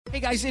Hey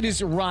guys, it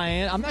is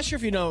Ryan. I'm not sure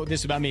if you know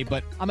this about me,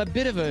 but I'm a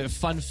bit of a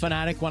fun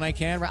fanatic when I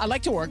can. I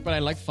like to work, but I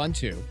like fun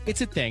too. It's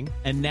a thing.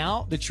 And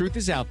now the truth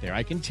is out there.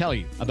 I can tell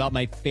you about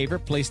my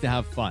favorite place to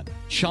have fun.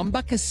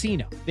 Chumba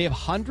Casino. They have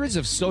hundreds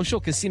of social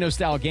casino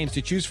style games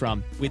to choose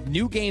from with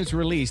new games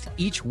released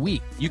each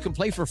week. You can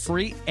play for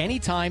free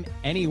anytime,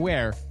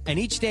 anywhere. And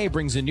each day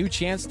brings a new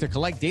chance to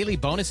collect daily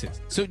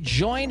bonuses. So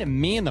join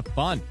me in the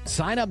fun.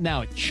 Sign up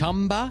now at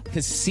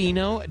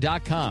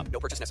ChumbaCasino.com. No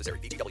purchase necessary.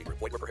 VGW.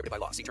 Void were prohibited by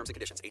law. See terms and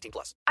conditions.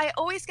 18+. I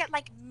always get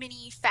like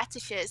mini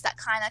fetishes that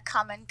kind of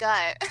come and go.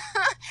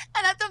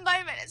 And at the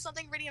moment, it's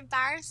something really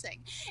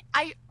embarrassing.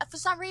 For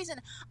some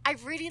reason, I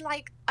really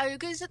like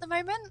ogres at the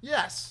moment.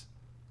 Yes.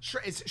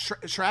 Is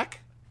Shrek?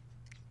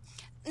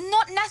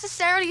 Not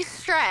necessarily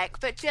Shrek,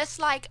 but just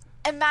like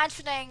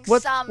imagining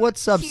What huge,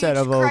 subset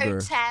of ogre?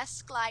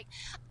 grotesque, like,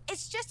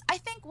 it's just, I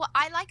think what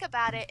I like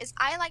about it is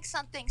I like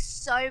something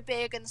so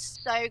big and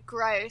so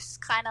gross,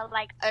 kind of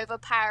like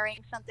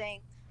overpowering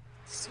something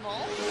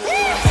small.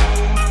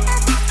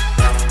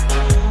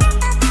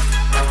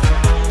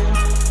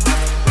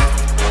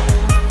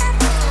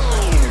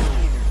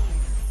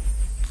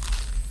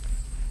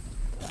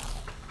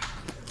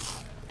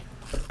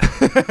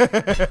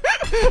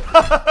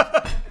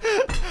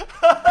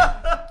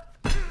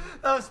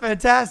 That was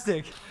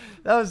fantastic.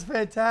 That was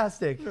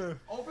fantastic.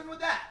 Open with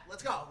that.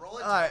 Let's go. Roll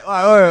it. All right.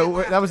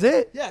 That was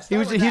it. Yes. He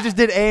just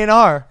did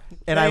A&R,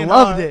 and I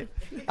loved it.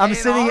 I'm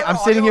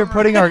sitting here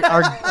putting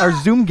our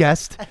Zoom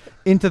guest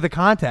into the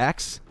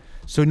contacts,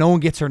 so no one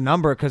gets her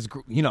number because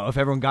if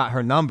everyone got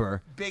her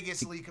number,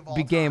 biggest leak of all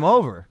be time. game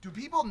over. Do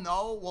people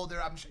know? Well,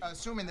 I'm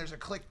assuming there's a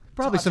click.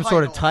 Probably some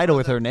sort of title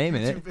with her name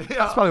in it.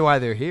 That's probably why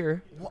they're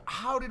here. Well,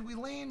 how did we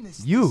land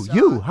this?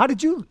 How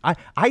did you? I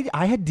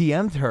had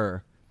DM'd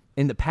her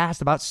in the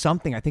past about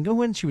something. I think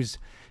when she was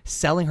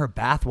selling her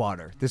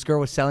bathwater. This girl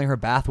was selling her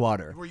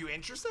bathwater. Were you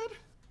interested?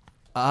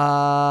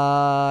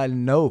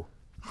 No.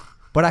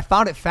 But I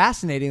found it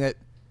fascinating that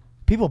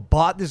people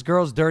bought this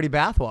girl's dirty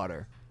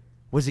bathwater.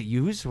 Was it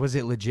used? Was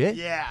it legit?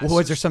 Yeah.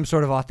 Was there some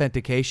sort of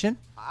authentication?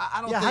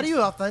 I don't. Yeah. think How do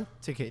you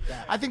authenticate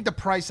that? I think the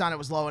price on it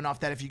was low enough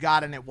that if you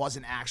got it and it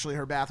wasn't actually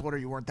her bathwater,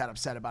 you weren't that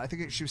upset about it. I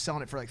think she was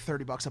selling it for like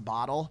 $30 a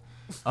bottle.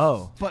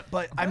 Oh.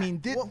 But I mean,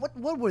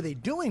 What were they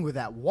doing with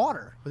that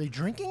water? Were they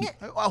drinking it?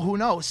 well, who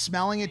knows?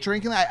 Smelling it,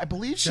 drinking it. I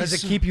believe she's.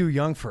 Does it keep you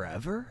young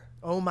forever?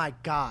 Oh my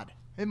God.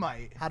 It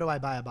might. How do I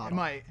buy a bottle? It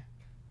might.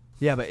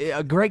 Yeah, but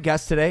a great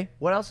guest today.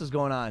 What else is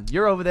going on?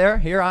 You're over there.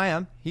 Here I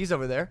am. He's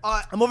over there.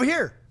 I'm over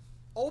here.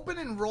 Open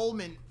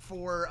enrollment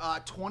for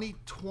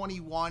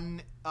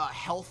 2021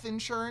 health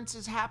insurance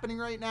is happening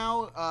right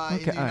now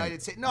in the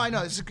United States. No, I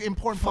know. This is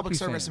important public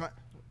service.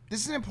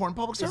 This is an important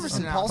public service. Is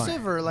this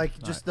impulsive or like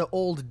just the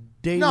old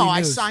daily No, I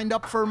news? signed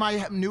up for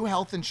my new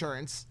health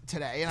insurance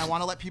today, and I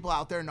want to let people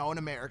out there know in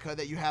America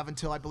that you have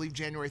until, I believe,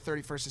 January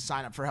 31st to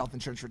sign up for health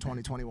insurance for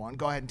 2021.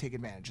 Go ahead and take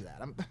advantage of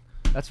that.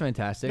 That's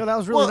fantastic. No, that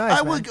was really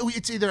nice, man.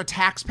 It's either a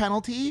tax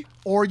penalty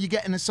or you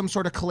get into some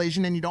sort of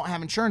collision and you don't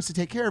have insurance to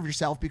take care of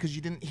yourself because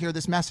you didn't hear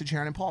this message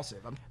here on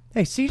Impulsive.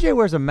 Hey, CJ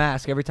wears a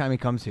mask every time he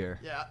comes here.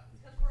 Yeah.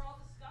 Because we're all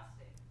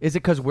disgusting. Is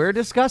it because we're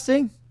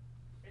disgusting?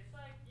 It's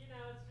like, it's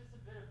just a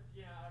bit of, I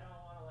don't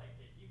want to like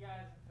it. You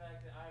guys, in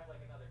fact, I have like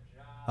another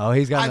job. Oh,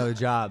 he's got another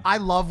job. I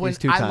love when He's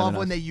two-timing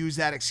us. they use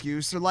that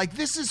excuse. They're like,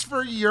 "This is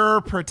for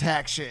your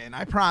protection."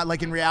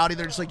 Like in reality,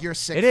 they're just like, "You're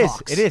sick." It is.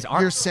 fucks. It is.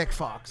 You're sick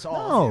fucks.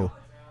 All of you.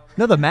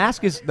 No, the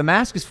mask is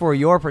for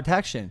your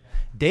protection.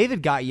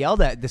 David got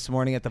yelled at this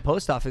morning at the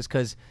post office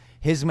because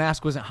his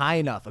mask wasn't high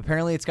enough.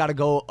 Apparently, it's got to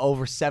go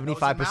over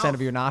 75%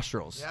 of your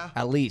nostrils,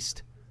 at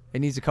least.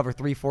 It needs to cover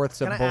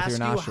 3/4 of both your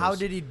nostrils. How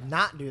did he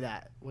not do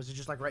that? Was it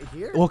just like right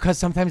here? Well, because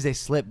sometimes they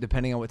slip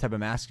depending on what type of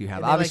mask you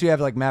have. Obviously, you have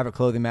like Maverick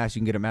clothing mask.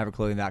 You can get it at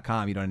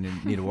MaverickClothing.com. You don't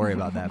need to worry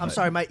about that. I'm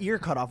sorry, my ear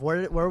cut off.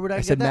 Where would I I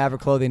get said that?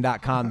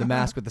 MaverickClothing.com, the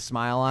mask with the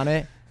smile on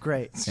it.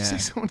 Great. Did you say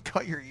someone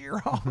cut your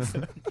ear off?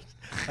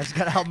 I just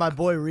gotta help my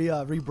boy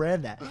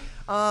rebrand that.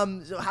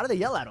 So how did they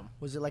yell at him?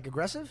 Was it like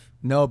aggressive?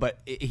 No, but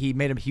he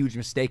made a huge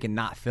mistake in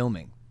not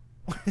filming.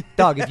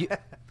 Dog,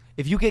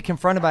 if you get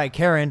confronted by a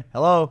Karen,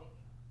 hello,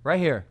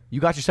 right here,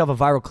 you got yourself a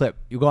viral clip.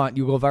 You go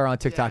viral on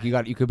TikTok.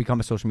 Yeah. You could become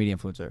a social media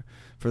influencer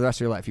for the rest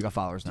of your life. You got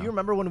followers now. Do you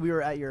remember when we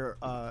were at your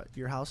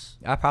house?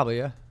 Probably,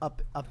 yeah.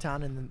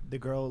 Uptown, and the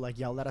girl like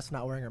yelled at us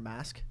not wearing her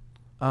mask.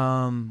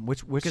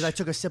 Which? Because I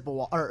took a sip of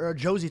water, or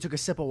Josie took a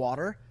sip of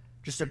water,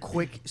 just a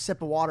quick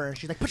sip of water, and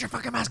she's like, "Put your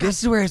fucking mask on."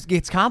 This is where it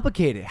gets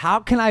complicated.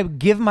 How can I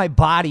give my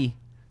body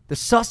the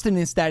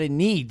sustenance that it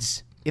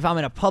needs if I'm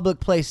in a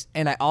public place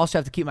and I also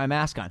have to keep my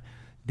mask on?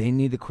 They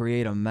need to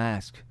create a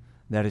mask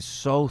that is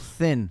so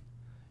thin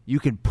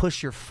you can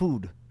push your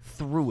food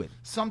through it.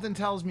 Something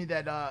tells me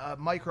that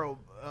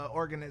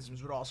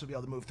microorganisms would also be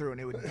able to move through,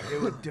 and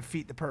it would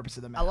defeat the purpose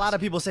of the mask. A lot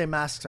of people say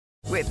masks.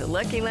 With the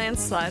Lucky Land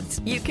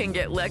Slots, you can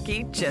get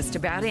lucky just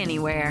about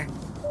anywhere.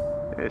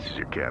 This is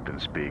your captain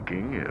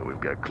speaking. We've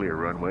got clear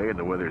runway and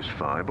the weather's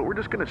fine, but we're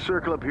just going to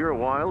circle up here a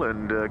while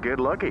and get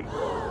lucky.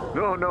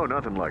 No,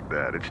 nothing like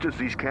that. It's just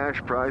these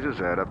cash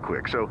prizes add up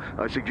quick. So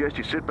I suggest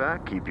you sit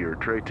back, keep your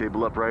tray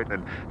table upright,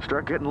 and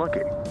start getting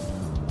lucky.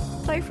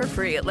 Play for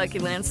free at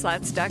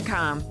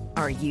LuckyLandSlots.com.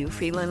 Are you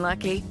feeling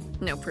lucky?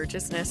 No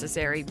purchase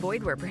necessary.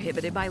 Void where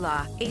prohibited by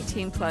law.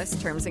 18 plus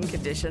terms and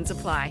conditions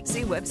apply.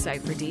 See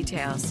website for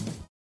details.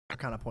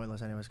 Kind of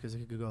pointless anyways because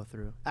it could go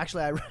through.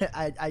 Actually,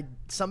 I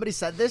somebody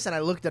said this and I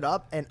looked it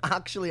up, and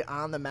actually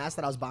on the mask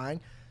that I was buying,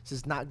 this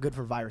is not good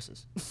for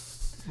viruses.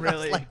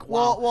 Really? Like,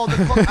 wow. Well,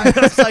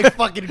 It's like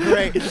fucking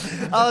great.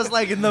 I was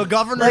like, and the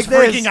governor's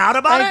freaking out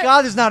about Thank it?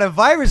 God there's not a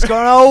virus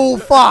going on. Oh,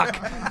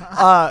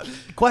 fuck.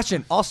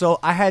 Question. Also,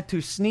 I had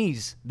to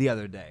sneeze the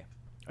other day.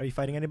 Are you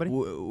fighting anybody?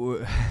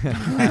 Nice.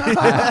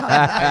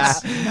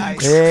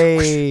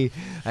 Hey,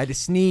 I had to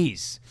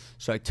sneeze.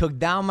 So I took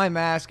down my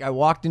mask. I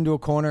walked into a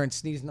corner and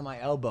sneezed into my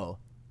elbow.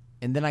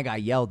 And then I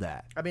got yelled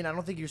at. I mean, I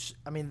don't think you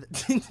I mean,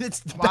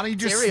 it's Why don't you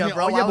just bacteria,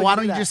 bro. why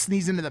don't you just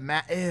sneeze into the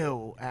mat?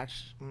 Ew,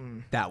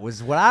 actually. That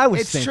was what I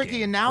was It's thinking.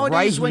 tricky, and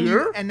nowadays Right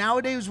here?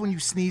 nowadays when you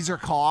sneeze or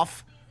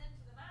cough,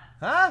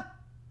 Huh?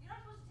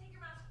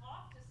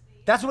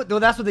 That's what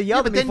they yelled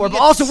at but me then for. you But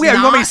get also, weird.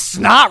 You want me to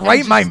snot snot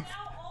right in my... Now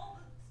all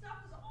the stuff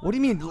is on. What do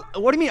you mean?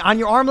 What do you mean? On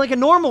your arm like a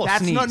normal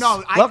That's- sneeze?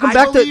 no, Welcome I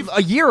back believe- to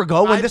a year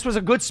ago when I- this was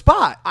a good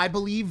spot. I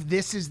believe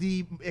this is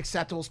the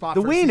acceptable spot.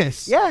 The for a weenus,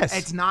 sneeze. yes.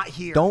 It's not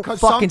here. Don't 'Cause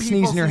some fucking people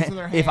sneeze in your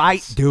their hand. If I,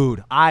 hands.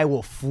 dude, I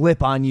will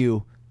flip on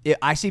you. If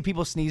I see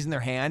people sneeze in their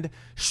hand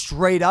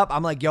straight up,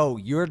 I'm like, yo,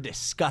 you're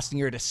disgusting.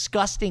 You're a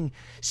disgusting,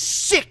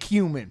 sick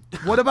human.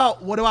 What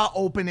about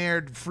open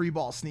aired free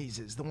ball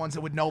sneezes? The ones that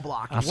with no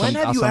block. I'll When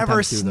have I'll you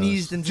ever sometimes do those.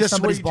 sneezed into Just where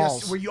somebody's you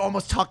balls? where you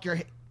almost tuck your.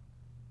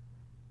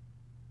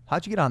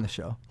 How'd you get on the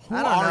show? Who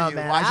I don't are know, you?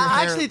 man. Why's your I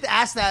hair? actually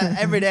ask that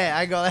every day.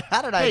 I go,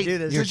 how did I Hey, do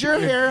this? does your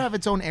hair have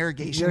its own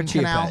irrigation You're a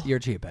cheap canal? pet. You're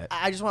a cheap pet.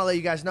 I just want to let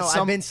you guys know, I've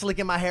Some- been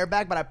slicking my hair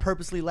back, but I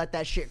purposely let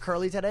that shit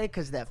curly today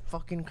because that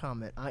fucking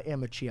comment. I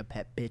am a chia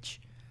pet, bitch.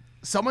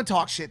 Someone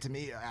talked shit to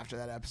me after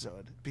that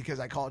episode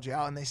because I called you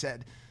out and they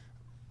said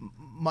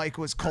Mike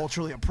was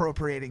culturally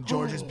appropriating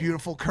George's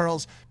beautiful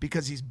curls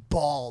because he's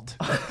bald.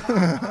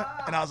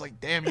 And I was like,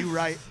 damn, you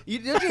right.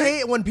 Don't you hate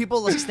it when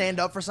people like stand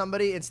up for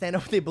somebody and stand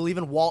up they believe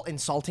in Walt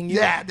insulting you?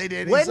 Yeah, they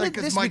did. When He's like, did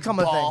 'cause this Mike's become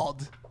a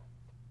bald. thing?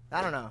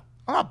 I don't know.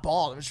 I'm not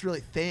bald. I'm just really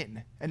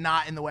thin and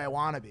not in the way I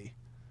want to be.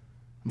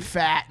 I'm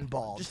fat and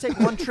bald. Just take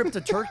one trip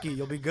to Turkey,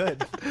 you'll be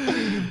good.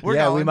 We're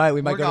Yeah, going. we might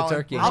We're go to going.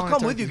 Turkey. We're I'll going come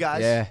to with you Turkey.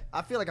 guys. Yeah.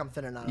 I feel like I'm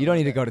thinner now. You don't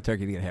need to go to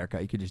Turkey to get a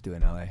haircut. You could just do it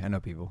in LA. I know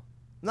people.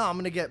 No, I'm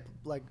gonna get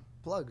like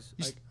plugs.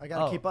 I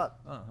gotta keep up.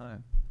 Oh, all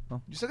right.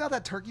 You still got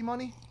that turkey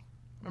money?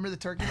 Remember the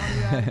turkey money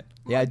you had?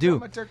 Yeah, I Where'd you do.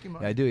 put my turkey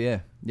money? Yeah, I do. Yeah,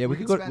 yeah. We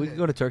can could go. spend We could it.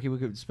 go to Turkey. We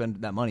could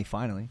spend that money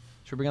finally.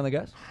 Should we bring on the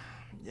guest?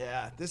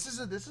 Yeah, this is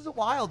a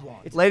wild one.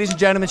 Ladies and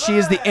gentlemen, she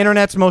is the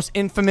internet's most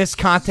infamous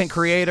content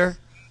creator,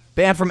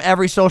 banned from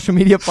every social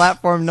media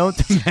platform known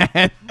to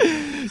man.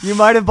 You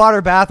might have bought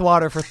her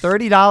bathwater for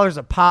 $30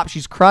 a pop.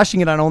 She's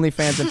crushing it on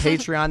OnlyFans and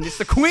Patreon. It's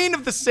the queen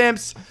of the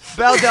simps,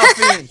 Belle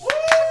Delphine.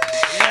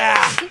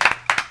 Yeah.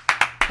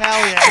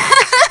 Hell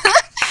yeah.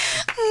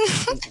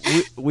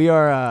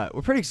 We're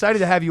pretty excited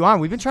to have you on.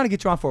 We've been trying to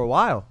get you on for a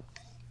while.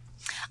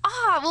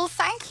 Ah, well,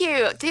 thank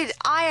you, dude.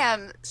 I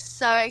am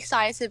so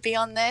excited to be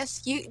on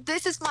this.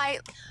 This is my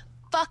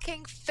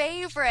fucking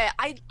favorite.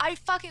 I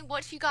fucking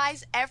watch you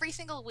guys every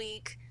single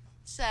week.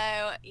 So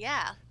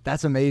yeah.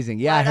 That's amazing.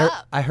 Yeah, What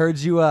up? I heard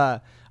you. I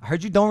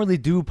heard you don't really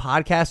do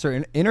podcasts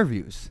or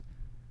interviews.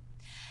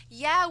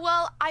 Yeah,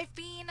 well, I've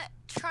been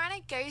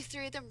trying to go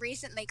through them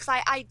recently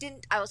because I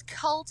was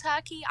cold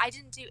turkey. I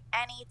didn't do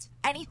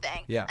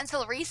anything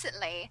until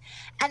recently,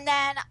 and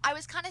then I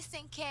was kind of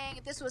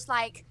thinking this was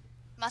like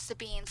must have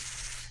been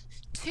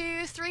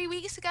 2-3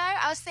 weeks ago.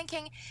 I was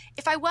thinking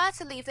if I were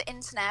to leave the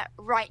internet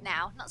right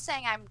now, not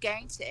saying I'm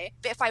going to,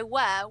 but if I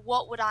were,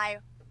 what would I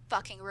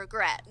fucking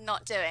regret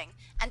not doing?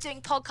 And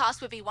doing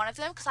podcasts would be one of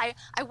them because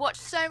I watch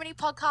so many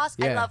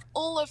podcasts. I love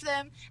all of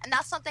them, and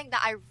that's something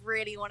that I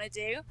really want to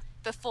do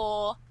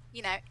before,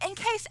 you know, in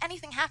case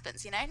anything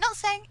happens, you know, not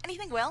saying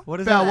anything will. What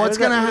is Belle, that? what's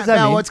gonna happen?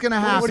 Belle, what's gonna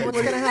happen?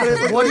 What's gonna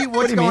happen?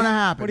 What's going to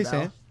happen? What are you Belle?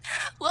 saying?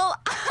 Well,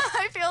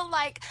 I feel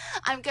like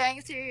I'm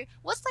going through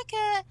what's like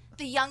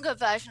the younger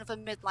version of a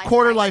midlife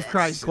Quarter life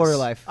crisis. Quarter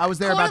life. I was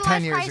there Quarter about 10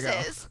 life years ago.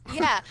 crisis.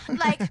 Yeah,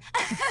 like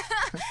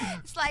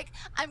it's like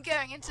I'm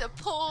going into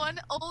porn.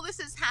 All this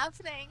is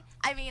happening.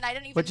 I mean, I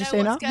don't even What'd you know say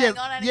what's now? going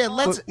Yeah, on yeah, anymore.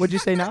 let's- What'd you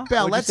say now?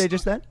 Belle, What'd you say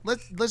just then?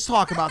 Let's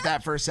talk about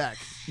that for a sec.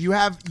 You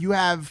have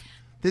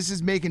this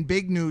is making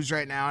big news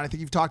right now, and I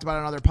think you've talked about it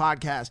on other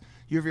podcasts.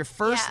 You have your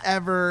first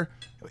ever.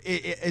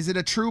 Is it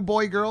a true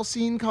boy girl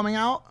scene coming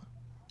out?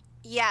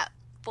 Yeah,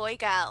 boy,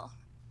 girl.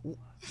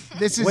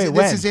 This is Wait,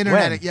 this is when?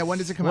 internet. When? Yeah, when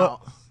does it come What?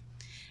 out?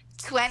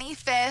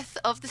 25th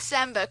of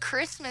December,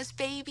 Christmas,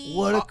 baby.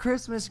 What a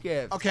Christmas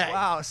gift! Okay.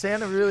 Wow,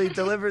 Santa really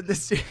delivered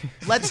this.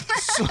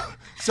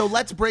 So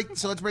let's break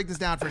this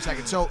down for a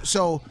second.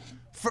 So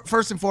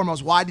first and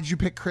foremost, why did you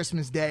pick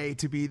Christmas Day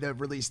to be the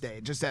release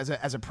date? Just as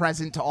a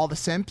present to all the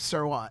simps,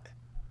 or what?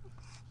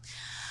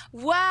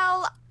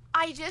 Well,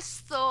 I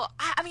just thought,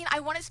 I mean, I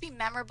want it to be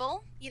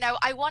memorable. You know,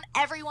 I want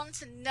everyone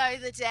to know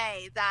the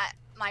day that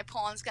my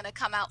porn's going to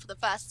come out for the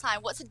first time.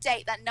 What's a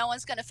date that no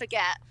one's going to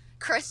forget?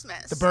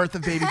 Christmas. The birth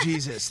of baby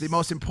Jesus, the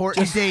most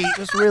important date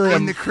just really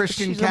in the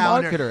Christian she's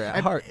calendar. A marketer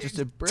at heart, just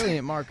a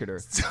brilliant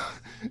marketer.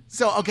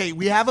 So okay,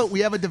 we have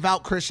a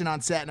devout Christian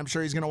on set, and I'm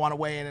sure he's going to want to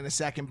weigh in a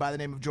second, by the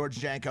name of George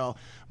Janko.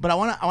 But I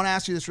want to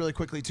ask you this really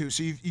quickly too.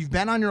 So you've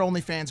been on your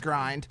OnlyFans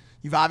grind.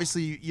 You've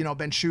obviously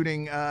been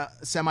shooting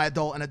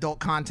semi-adult and adult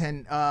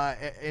content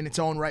in its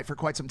own right for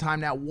quite some time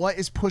now. What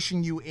is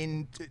pushing you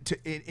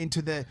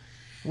into the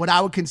what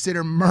I would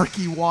consider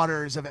murky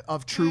waters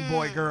of true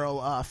boy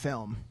girl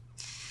film?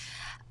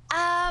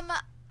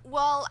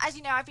 Well, as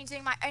you know, I've been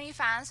doing my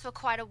OnlyFans for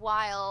quite a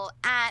while,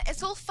 and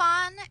it's all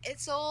fun,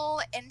 it's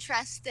all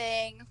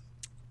interesting,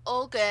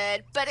 all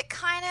good, but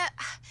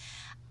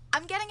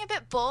I'm getting a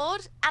bit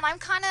bored, and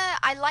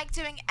I like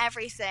doing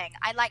everything.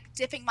 I like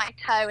dipping my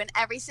toe in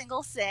every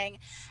single thing,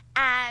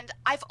 and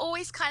I've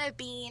always kind of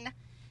been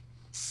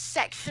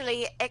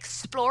sexually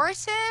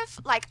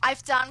explorative. Like,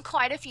 I've done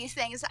quite a few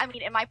things,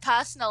 in my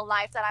personal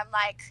life that I'm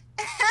like,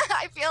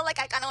 I feel like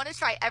I kind of want to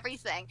try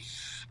everything.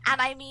 And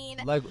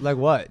like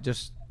what?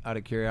 Just out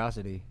of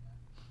curiosity.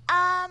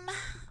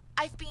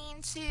 I've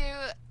been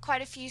to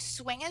quite a few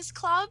swingers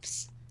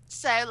clubs.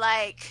 So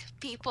like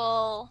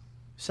people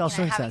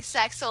having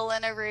sex all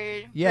in a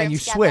room. Yeah, you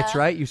together. switch,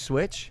 right? You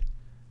switch?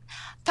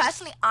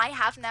 Personally, I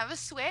have never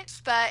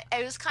switched, but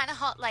it was kind of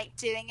hot like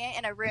doing it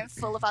in a room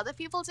full of other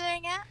people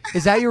doing it.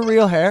 Is that your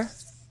real hair?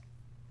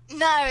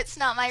 No, it's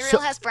not. My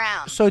real hair's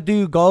brown. So do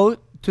you go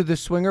to the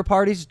swinger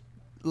parties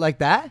like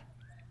that?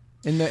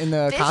 In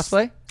the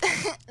cosplay?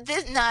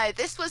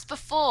 This was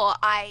before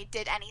I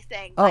did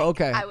anything. Oh,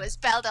 okay. I was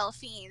Belle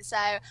Delphine, so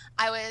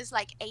I was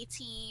like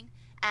 18,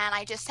 and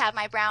I just had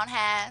my brown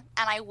hair,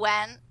 and I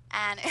went,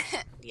 and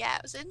yeah,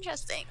 it was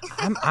interesting.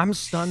 I'm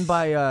stunned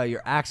by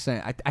your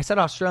accent. I said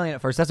Australian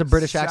at first. That's a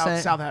British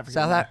accent. South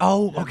African.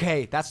 Oh,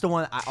 okay. That's the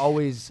one I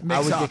always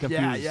get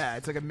confused. Yeah.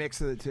 It's like a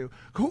mix of the two.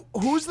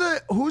 Who's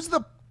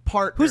the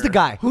partner? Who's the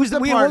guy? We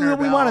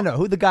want to know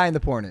who the guy in the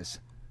porn is.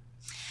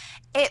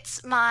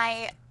 It's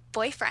my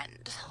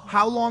boyfriend.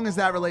 How long has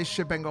that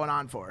relationship been going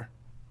on for?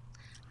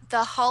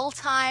 The whole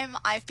time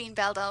I've been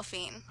Belle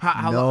Delphine.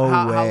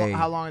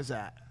 How long is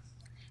that?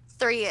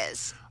 3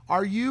 years.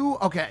 Are you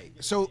okay?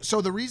 So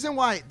the reason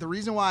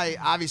why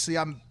obviously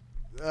I'm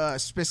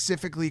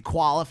specifically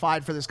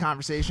qualified for this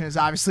conversation is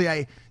obviously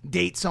I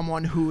date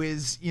someone who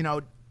is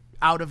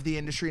out of the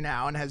industry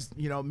now and has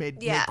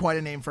made quite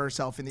a name for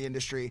herself in the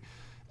industry.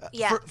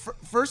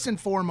 First and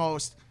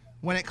foremost,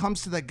 when it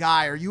comes to the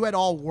guy, are you at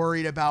all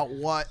worried about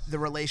what the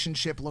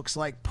relationship looks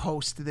like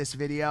post this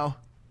video?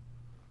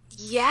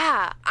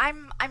 Yeah,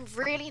 I'm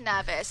really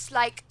nervous.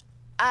 Like,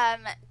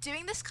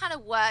 doing this kind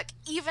of work,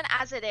 even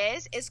as it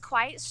is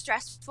quite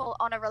stressful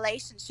on a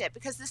relationship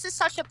because this is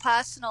such a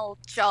personal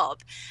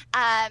job.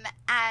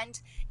 And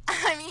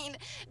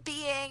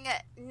being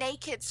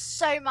naked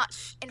so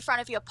much in front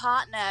of your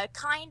partner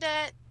kind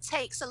of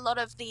takes a lot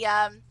of the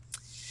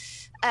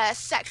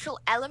sexual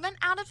element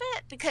out of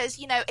it because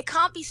it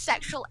can't be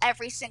sexual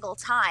every single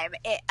time.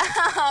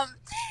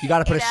 You got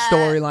to put a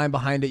storyline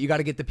behind it. You got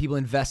to get the people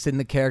invested in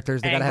the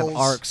characters. They got to have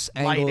arcs,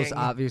 angles, lighting.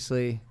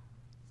 Obviously.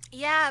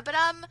 Yeah, but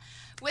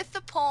with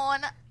the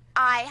porn,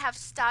 I have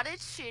started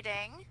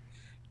shooting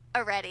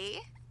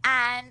already,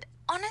 and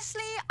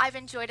honestly, I've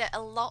enjoyed it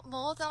a lot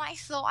more than I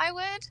thought I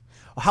would.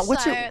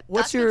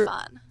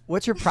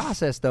 What's your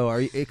process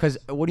though? Because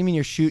what do you mean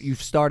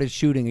you've started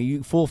shooting? Are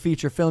you full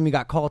feature film? You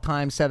got call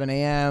time 7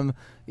 a.m.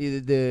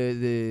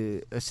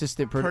 The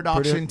assistant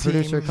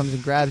producer comes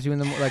and grabs you in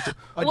the like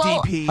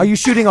DP. Are you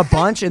shooting a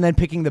bunch and then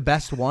picking the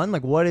best one?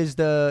 Like what is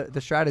the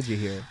strategy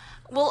here?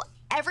 Well,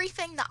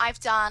 everything that I've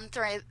done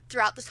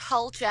throughout this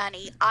whole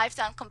journey, I've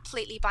done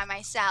completely by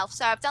myself.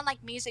 So I've done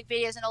like music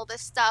videos and all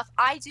this stuff.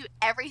 I do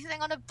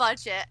everything on a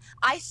budget.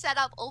 I set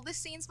up all the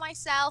scenes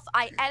myself.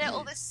 I edit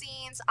all the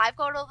scenes. I've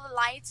got all the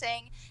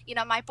lighting.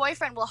 My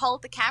boyfriend will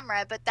hold the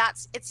camera, but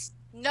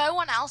no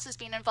one else has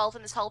been involved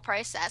in this whole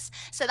process.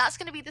 So that's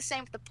going to be the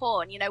same with the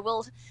porn.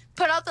 We'll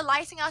put up the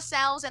lighting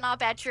ourselves in our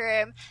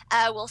bedroom.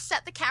 We'll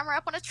set the camera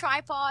up on a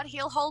tripod.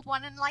 He'll hold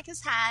one in like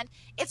his hand.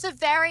 It's a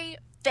very,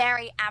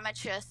 very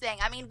amateur thing.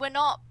 We're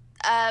not,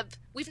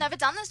 we've never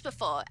done this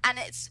before. And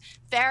it's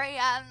very,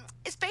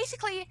 it's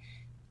basically,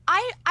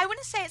 I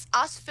wouldn't say it's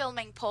us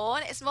filming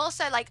porn. It's more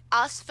so like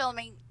us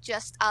filming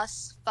just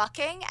us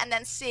fucking and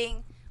then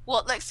seeing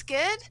what looks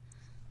good.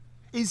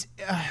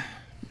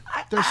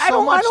 I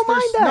don't mind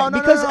that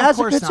because as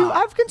a consumer,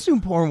 I've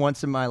consumed porn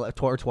once in my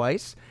life or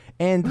twice,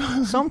 and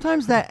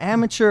sometimes that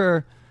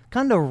amateur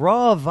kind of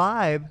raw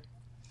vibe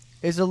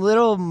is a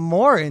little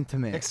more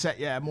intimate.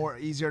 More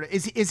easier.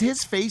 Is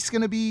his face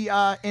going to be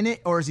in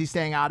it, or is he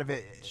staying out of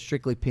it?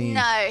 Strictly peen.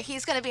 No,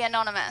 he's going to be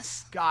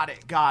anonymous. Got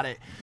it.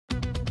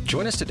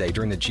 Join us today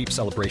during the Jeep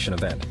Celebration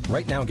event.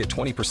 Right now, get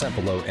 20%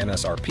 below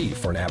MSRP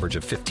for an average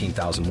of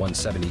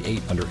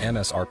 $15,178 under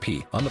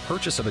MSRP on the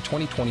purchase of a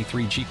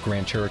 2023 Jeep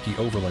Grand Cherokee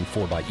Overland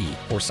 4xE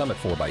or Summit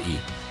 4xE.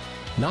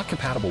 Not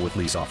compatible with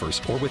lease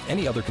offers or with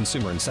any other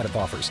consumer incentive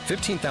offers.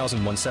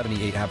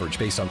 15,178 average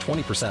based on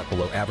 20%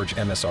 below average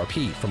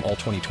MSRP from all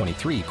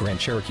 2023 Grand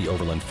Cherokee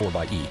Overland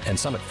 4xE and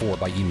Summit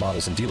 4xE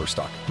models in dealer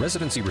stock.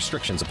 Residency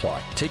restrictions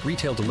apply. Take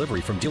retail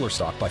delivery from dealer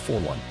stock by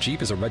 4/1.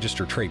 Jeep is a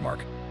registered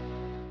trademark.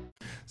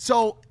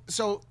 So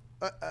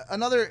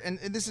another, and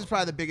this is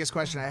probably the biggest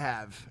question I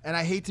have, and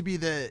I hate to be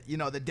the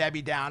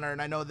Debbie Downer, and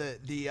I know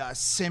the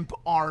simp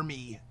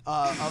army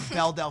of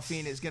Belle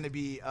Delphine is going to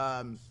be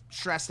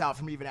stressed out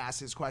from even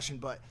asking this question,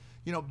 but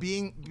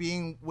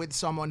being with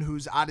someone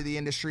who's out of the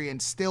industry and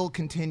still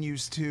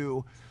continues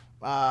to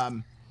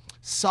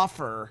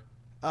suffer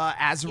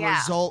as a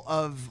result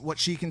of what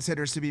she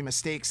considers to be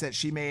mistakes that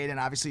she made, and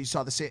obviously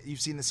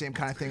you've seen the same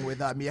kind of thing with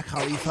Mia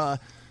Khalifa.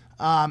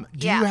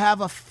 Do you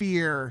have a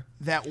fear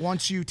that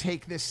once you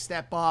take this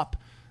step up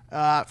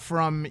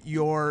from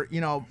your,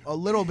 a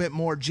little bit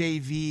more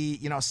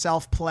JV,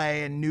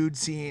 self-play and nude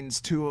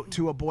scenes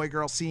to a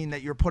boy-girl scene,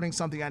 that you're putting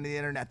something on the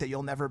internet that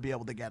you'll never be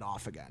able to get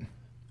off again?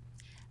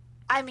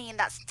 I mean,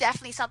 that's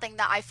definitely something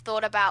that I've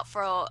thought about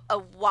for a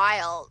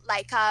while.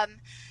 Like,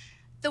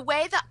 the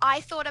way that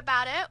I thought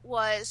about it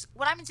was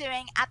what I'm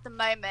doing at the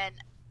moment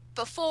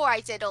before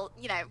I did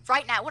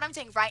right now, what I'm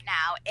doing right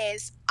now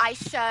is I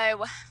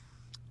show...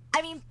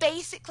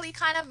 basically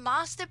kind of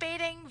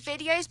masturbating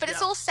videos, but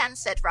it's all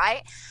censored,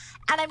 right?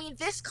 And I mean,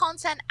 this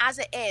content as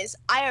it is,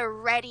 I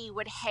already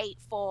would hate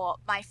for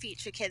my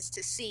future kids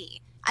to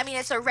see. I mean,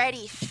 it's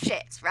already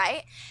shit,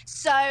 right?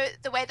 So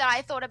the way that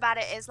I thought about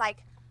it is like,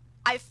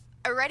 I've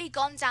already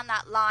gone down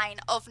that line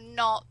of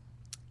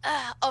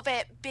of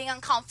it being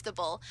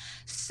uncomfortable.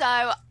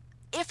 So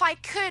if I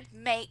could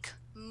make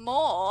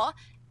more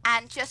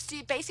and just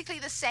do basically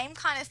the same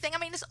kind of thing. I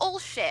mean, it's all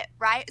shit,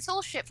 right? It's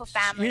all shit for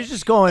family. You're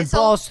just going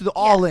balls to the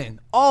all in.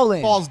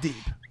 Balls deep.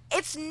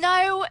 It's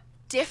no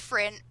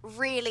different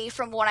really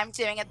from what I'm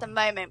doing at the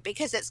moment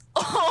because it's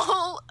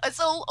all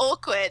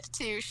awkward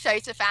to show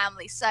to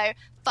family. So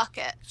fuck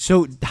it.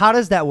 So how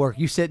does that work?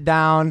 You sit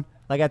down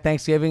like at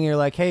Thanksgiving, you're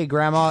like, hey,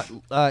 grandma,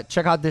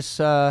 check out this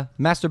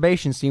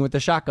masturbation scene with the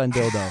shotgun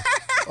dildo.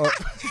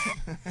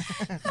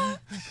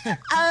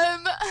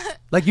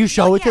 Like you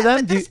show it to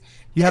them? Do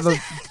you have a...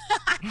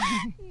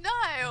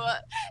 No.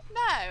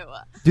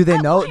 Do they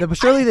know?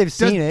 Surely they've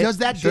seen it. Does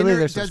that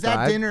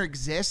dinner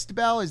exist,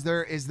 Belle? Is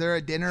there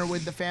a dinner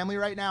with the family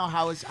right now?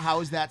 How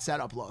is that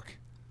setup look?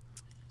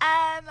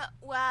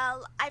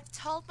 Well, I've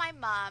told my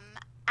mum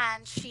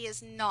and she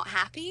is not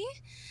happy.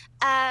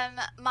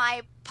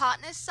 My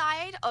partner's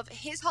side of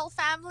his whole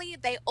family,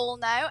 they all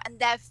know and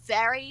they're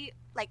very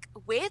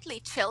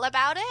weirdly chill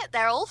about it.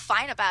 They're all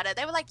fine about it.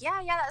 They were like,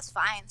 yeah, that's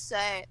fine. So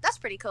that's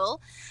pretty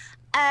cool.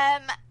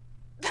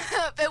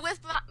 But with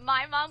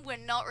my mom, we're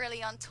not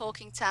really on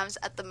talking terms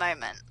at the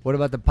moment. What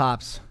about the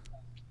pops?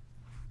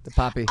 The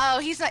poppy? Oh,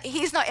 he's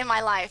not in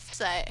my life,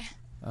 so.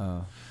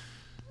 Oh.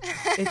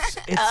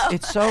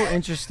 It's so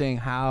interesting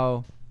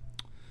how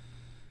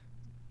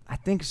I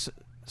think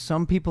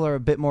some people are a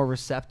bit more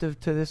receptive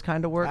to this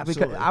kind of work.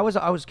 Absolutely. Because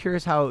I was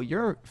curious how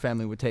your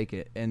family would take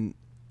it, and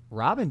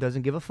Robin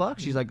doesn't give a fuck.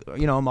 She's like,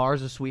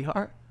 Mars is a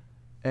sweetheart.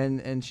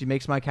 And she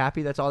makes Mike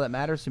happy. That's all that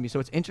matters to me.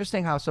 So it's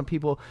interesting how some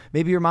people,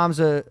 maybe your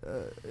mom's is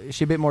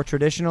she a bit more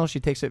traditional?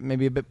 She takes it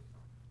maybe a bit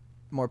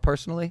more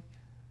personally?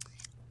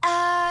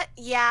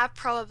 Yeah,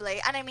 probably.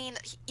 And I mean,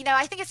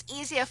 I think it's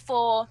easier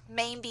for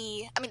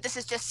this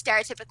is just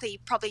stereotypically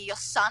probably your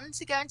son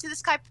to go into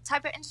this type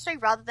of industry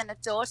rather than a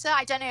daughter.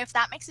 I don't know if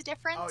that makes a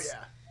difference. Oh,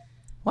 yeah.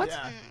 What?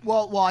 Yeah.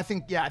 Well, I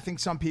think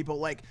some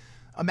people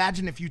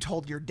imagine if you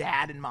told your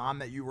dad and mom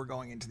that you were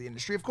going into the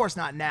industry. Of course,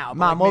 not now.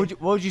 Mom, what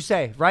would you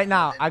say right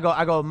now? I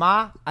go,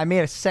 Ma, I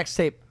made a sex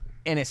tape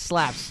and it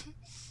slaps,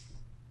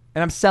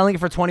 and I'm selling it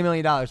for $20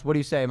 million. What do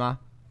you say, Ma?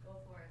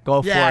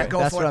 Go for it.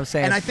 That's what I'm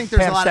saying. And I think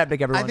there's a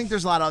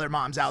lot of other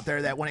moms out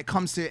there that when it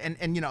comes to and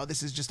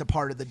this is just a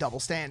part of the double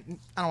stand.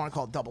 I don't want to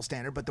call it double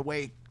standard, but the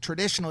way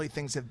traditionally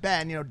things have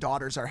been,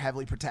 daughters are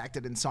heavily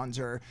protected and sons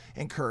are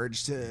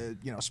encouraged to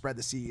spread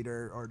the seed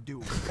or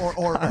do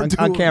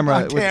on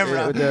camera with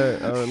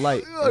the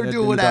light or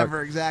do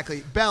whatever.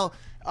 Exactly. Belle,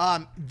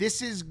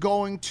 this is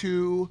going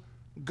to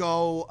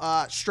go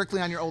strictly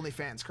on your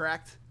OnlyFans,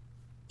 correct?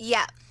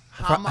 Yeah.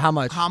 How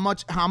much?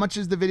 How much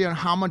is the video, and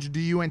how much do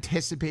you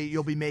anticipate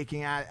you'll be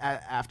making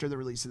after the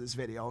release of this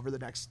video over the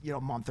next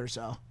month or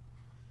so?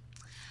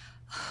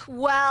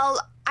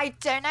 Well, I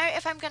don't know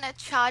if I'm gonna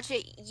charge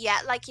it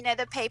yet.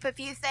 The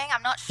pay-per-view thing.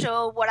 I'm not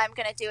sure what I'm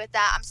gonna do with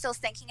that. I'm still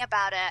thinking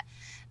about it.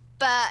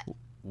 But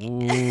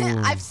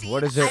I've seen.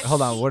 What is it?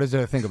 Hold on. What is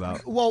there to think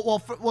about?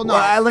 No.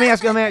 Let me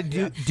ask you, man.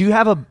 Do you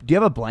have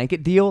a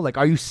blanket deal?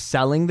 Are you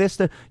selling this?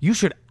 You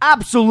should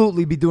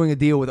absolutely be doing a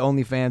deal with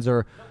OnlyFans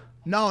or.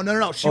 No.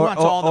 She wants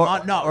all the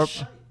money. No.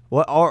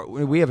 Or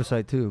we have a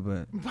site too,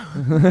 but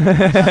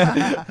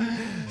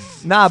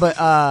nah.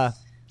 But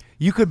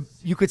you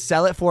could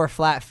sell it for a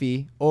flat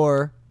fee,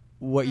 or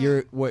what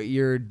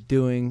you're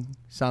doing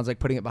sounds like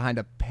putting it behind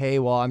a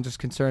paywall. I'm just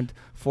concerned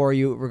for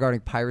you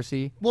regarding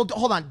piracy. Well,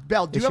 hold on,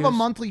 Belle. Do you have a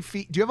monthly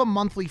fee? Do you have a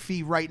monthly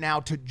fee right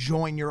now to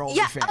join your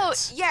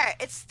OnlyFans?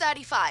 It's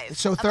 $35.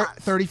 So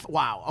 30.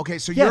 Wow. Okay,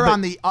 so you're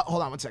on the.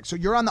 Hold on one sec. So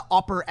you're on the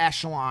upper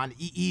echelon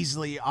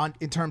easily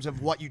in terms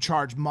of what you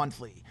charge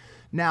monthly.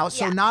 Now,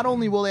 so not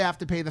only will they have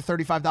to pay the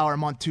 $35 a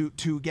month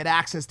to get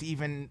access to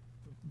even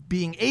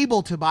being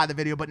able to buy the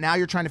video, but now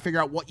you're trying to figure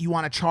out what you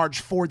want to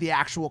charge for the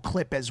actual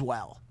clip as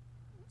well.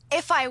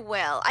 If I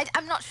will.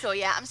 I'm not sure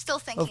yet. I'm still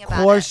thinking about it.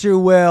 Of course you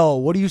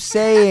will. What are you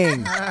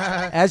saying?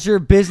 As your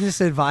business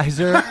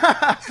advisor?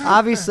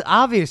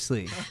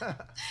 Obviously.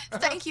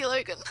 Thank you,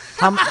 Logan.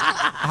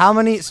 How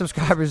many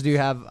subscribers do you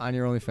have on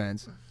your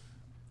OnlyFans?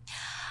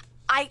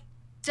 I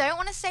don't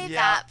want to say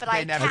that, but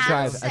I can say. I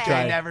tried.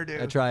 They never do.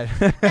 I tried.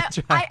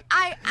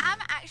 I am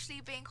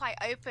actually being quite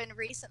open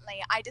recently.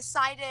 I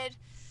decided,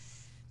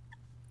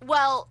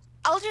 well,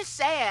 I'll just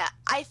say it.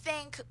 I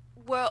think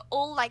we're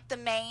all like the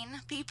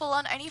main people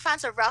on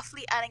OnlyFans are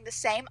roughly earning the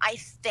same, I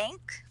think,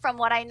 from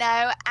what I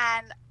know.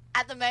 And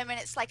at the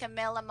moment, it's like $1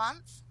 million a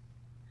month.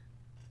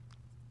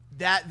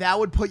 That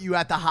would put you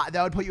at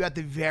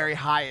the very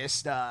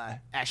highest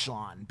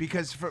echelon,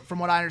 because from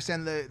what I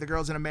understand, the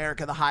girls in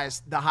America, the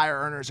higher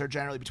earners are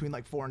generally between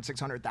like $400,000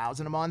 and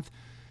 $600,000 a month.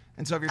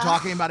 And so if you're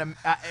talking about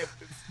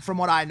from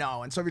what I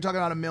know, and so if you're talking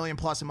about $1 million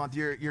plus a month,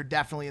 you're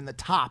definitely in the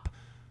top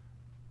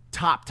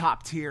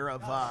tier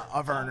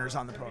of earners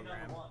on the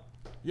program.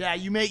 Yeah,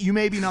 you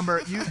may be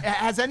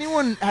has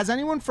anyone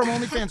from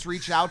OnlyFans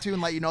reached out to you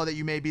and let you know that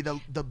you may be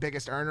the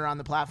biggest earner on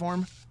the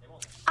platform?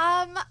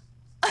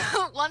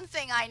 One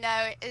thing I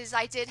know is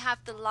I did have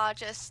the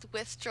largest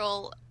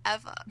withdrawal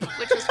ever,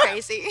 which was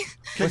crazy.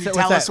 Can you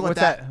tell us what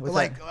that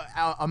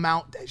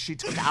amount that she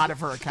took out of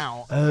her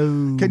account?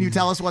 Oh. Can you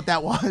tell us what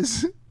that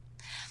was?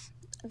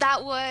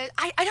 That was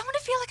I don't want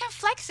to feel like I'm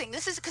flexing.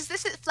 This is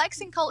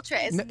flexing culture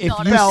is if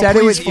not you a said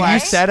it flex. if you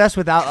said us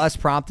without us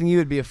prompting you,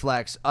 it'd be a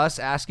flex. Us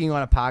asking you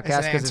on a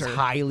podcast because it's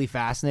highly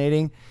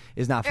fascinating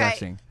is not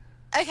flexing. Right.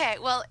 Okay,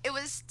 well, it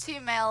was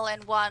 2 mil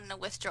and 1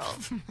 withdrawal.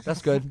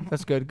 That's good.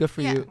 That's good. Good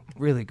for you.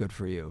 Really good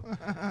for you.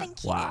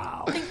 Thank you.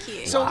 Wow. Thank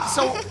you.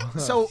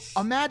 So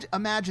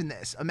imagine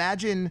this.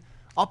 Imagine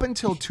up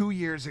until 2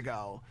 years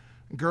ago,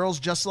 girls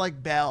just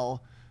like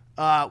Belle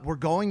were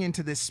going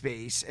into this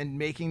space and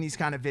making these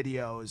kind of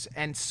videos,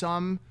 and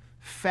some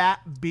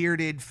fat,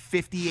 bearded,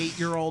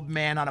 58-year-old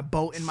man on a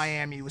boat in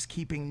Miami was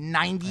keeping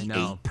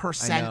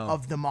 98%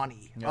 of the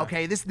money. Yeah.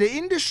 Okay, the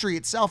industry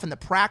itself and the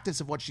practice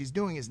of what she's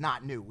doing is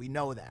not new. We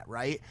know that,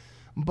 right?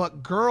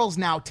 But girls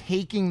now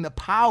taking the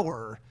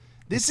power.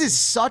 This is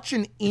such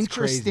an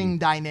interesting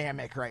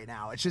dynamic right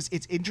now.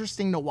 It's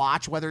interesting to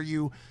watch, whether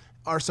you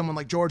are someone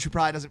like George who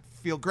probably doesn't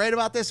feel great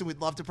about this, and we'd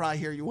love to probably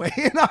hear you weigh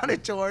in on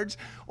it, George,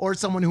 or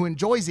someone who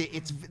enjoys it.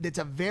 It's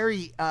a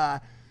very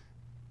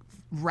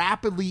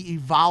rapidly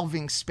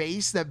evolving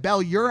space that,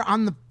 Belle, you're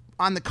on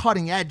the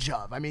cutting edge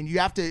of. I mean, you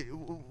have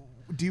to.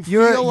 Do you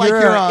feel like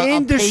you're an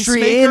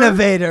industry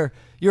innovator?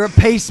 You're a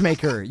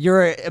pacemaker.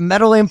 You're a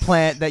metal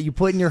implant that you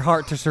put in your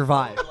heart to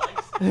survive.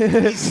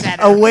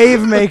 A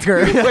wave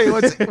maker. Wait,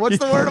 what's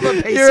the word of a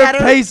pacesetter? You're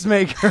a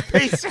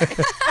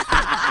pacemaker.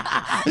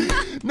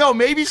 No,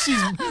 maybe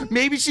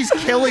she's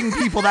killing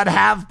people that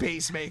have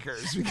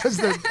pacemakers because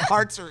their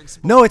hearts are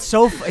exploding. No, it's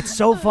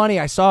so funny.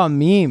 I saw a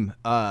meme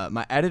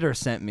my editor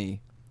sent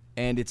me,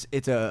 and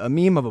it's a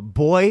meme of a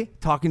boy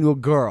talking to a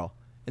girl,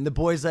 and the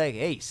boy's like,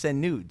 "Hey, send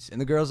nudes,"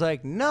 and the girl's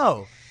like,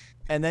 "No,"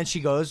 and then she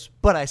goes,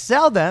 "But I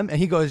sell them," and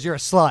he goes, "You're a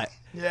slut."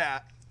 Yeah.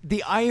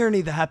 The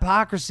irony, the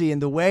hypocrisy,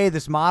 and the way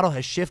this model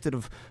has shifted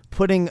of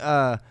putting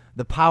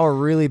the power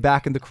really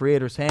back in the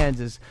creator's hands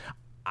is.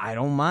 I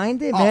don't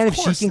mind it, man. If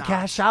she can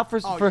cash out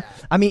for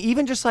I mean,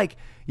 even just like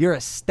your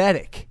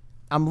aesthetic.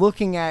 I'm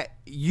looking at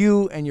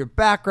you and your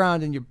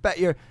background and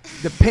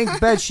the pink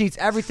bed sheets,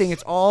 everything.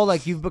 It's all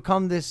like you've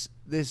become this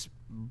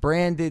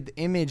branded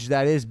image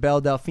that is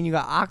Belle Delphine. You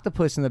got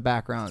octopus in the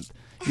background.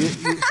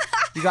 You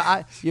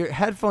got your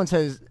headphones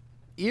has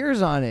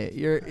ears on it.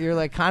 You're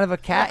like kind of a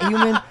cat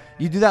human.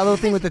 You do that little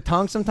thing with the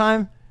tongue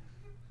sometime.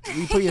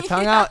 You put your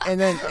tongue out and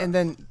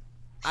then.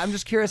 I'm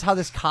just curious how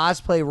this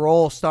cosplay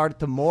role started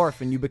to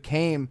morph and you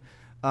became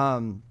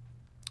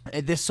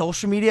this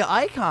social media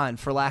icon,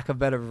 for lack of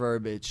better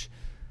verbiage.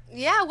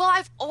 Yeah, well,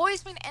 I've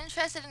always been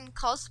interested in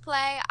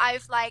cosplay.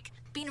 I've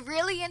been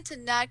really into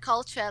nerd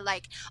culture.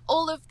 Like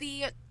all of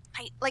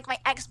my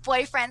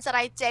ex-boyfriends that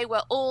I date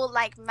were all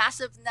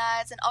massive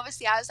nerds, and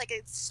obviously I was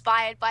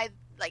inspired by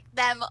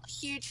them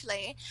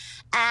hugely.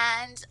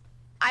 And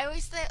I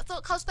always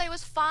thought cosplay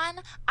was fun.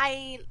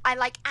 I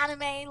like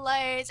anime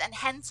loads, and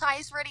hentai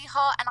is really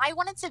hot, and I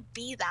wanted to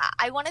be that.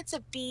 I wanted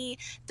to be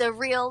the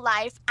real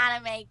life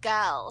anime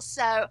girl.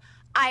 So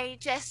I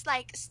just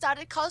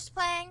started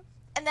cosplaying,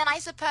 and then I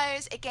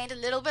suppose it gained a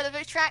little bit of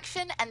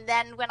attraction, and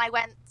then when I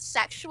went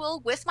sexual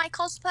with my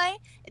cosplay,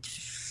 it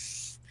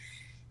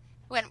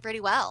went really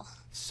well.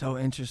 So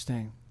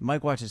interesting.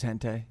 Mike watches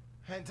hentai.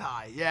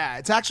 Hentai, yeah.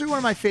 It's actually one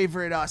of my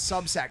favorite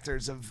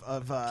subsectors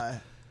of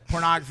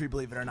pornography,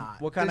 believe it or not.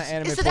 What kind of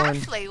anime Is it porn?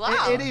 actually?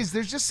 Wow. It is.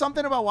 There's just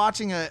something about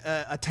watching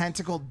a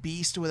tentacled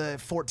beast with a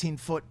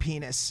 14-foot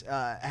penis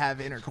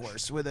have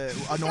intercourse with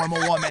a normal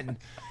woman.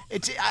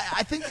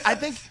 I think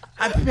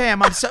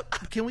Pam.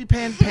 Can we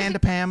pan to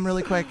Pam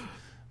really quick?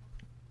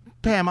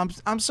 Pam,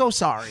 I'm so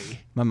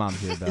sorry. My mom's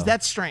here, Belle. Is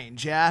that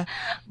strange? Yeah,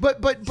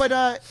 but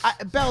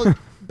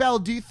Belle,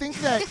 do you think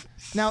that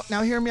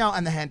now hear me out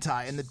on the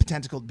hentai and the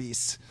tentacled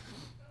beasts?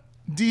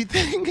 Do you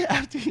think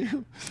after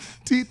you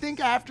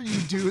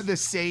do the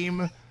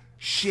same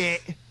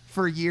shit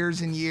for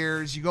years and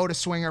years, you go to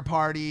swinger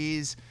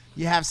parties,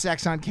 you have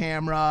sex on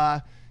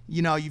camera,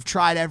 you know, you've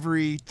tried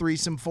every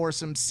threesome,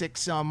 foursome,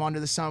 sixsome under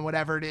the sun,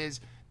 whatever it is.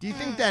 Do you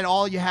think that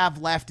all you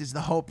have left is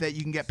the hope that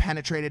you can get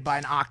penetrated by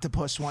an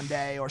octopus one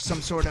day or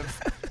some sort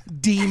of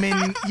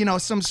demon, you know,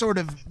 some sort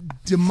of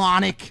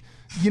demonic,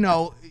 you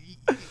know,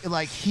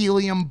 like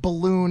helium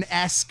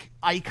balloon-esque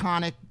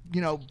iconic,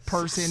 you know,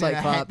 person in a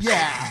head?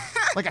 Yeah,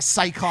 like a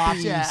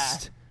cyclops. Beast. Yeah,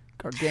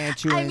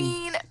 gargantuan. I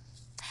mean,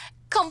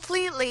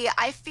 completely.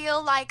 I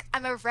feel like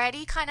I'm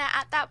already kind of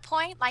at that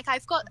point. Like I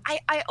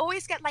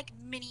always get like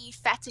mini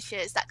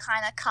fetishes that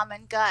kind of come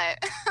and go.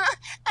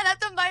 And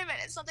at the moment,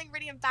 it's something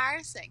really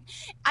embarrassing.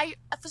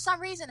 For some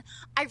reason,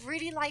 I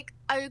really like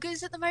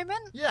ogres at the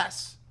moment.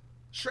 Yes.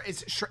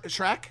 Is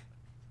Shrek?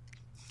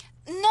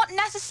 Not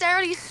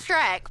necessarily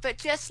Shrek, but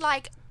just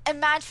like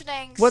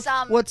imagining what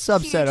huge,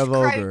 subset of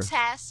ogre?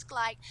 grotesque,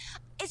 like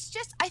it's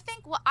just, I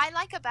think what I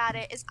like about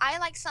it is I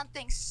like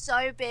something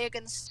so big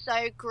and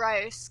so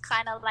gross,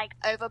 kind of like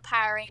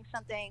overpowering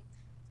something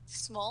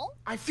small.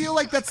 I feel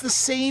like that's the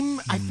same.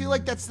 I feel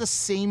like that's the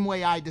same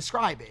way I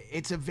describe it.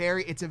 It's a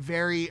very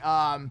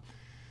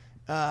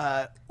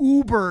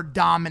uber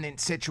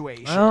dominant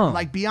situation,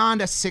 like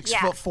beyond a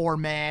 6'4"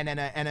 man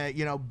and a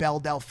you know Belle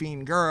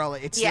Delphine girl.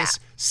 It's this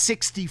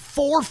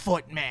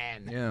 64-foot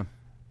man. Yeah.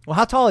 Well,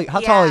 how tall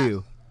are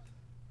you?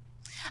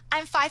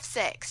 I'm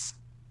 5'6".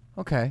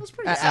 Okay. That's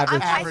pretty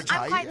average.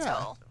 I'm quite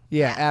tall.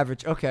 Yeah,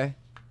 average. Okay.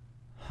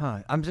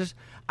 Huh. I'm just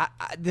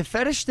the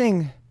fetish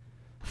thing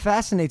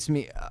fascinates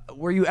me.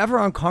 Were you ever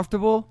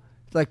uncomfortable,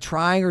 like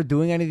trying or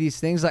doing any of these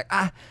things? Like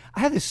I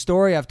have this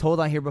story I've told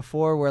on here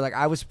before where like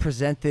I was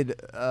presented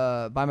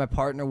by my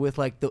partner with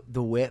like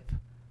the whip,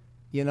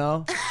 you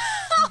know.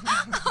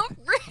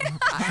 Really?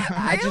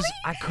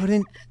 I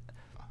couldn't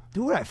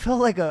do it. I felt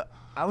like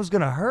I was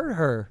gonna hurt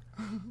her,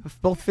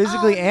 both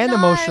physically and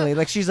emotionally.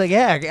 Like she's like,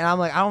 yeah, and I'm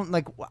like, I don't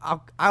like.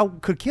 I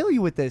could kill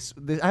you with this.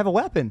 I have a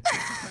weapon.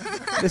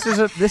 This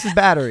is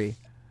battery.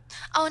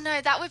 Oh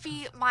no, that would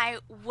be my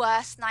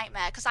worst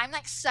nightmare because I'm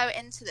like so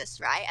into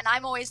this, right? And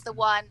I'm always the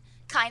one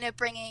kind of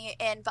bringing it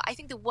in. But I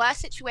think the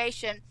worst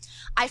situation,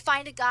 I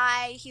find a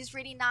guy, he's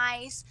really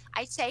nice,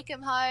 I take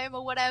him home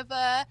or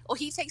whatever, or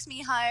he takes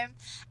me home,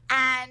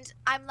 and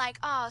I'm like,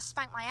 oh,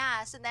 spank my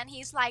ass, and then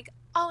he's like,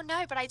 oh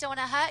no, but I don't want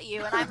to hurt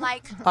you, and I'm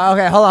like,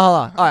 okay, hold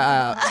on. All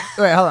right,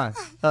 wait, hold on.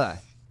 Let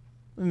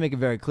me make it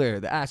very clear.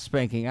 The ass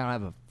spanking, I don't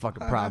have a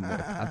fucking problem with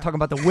it. I'm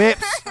talking about the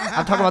whips.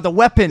 I'm talking about the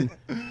weapon.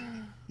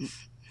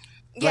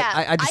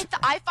 Yeah, like,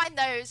 I find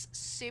those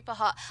super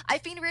hot.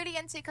 I've been really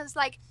into, because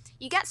like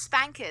you get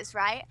spankers,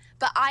 right?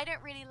 But I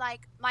don't really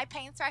like, my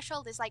pain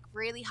threshold is like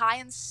really high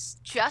in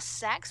just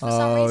sex for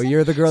some reason. Oh,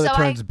 you're the girl that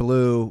turns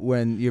blue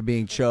when you're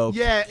being choked.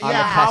 Yeah. On the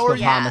cusp of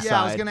homicide.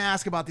 Yeah, I was gonna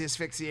ask about the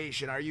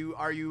asphyxiation. Are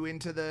you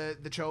into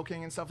the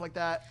choking and stuff like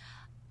that?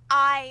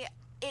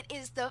 It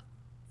is the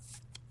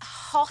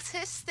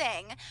hottest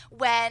thing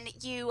when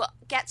you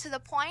get to the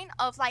point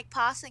of like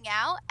passing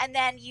out, and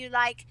then you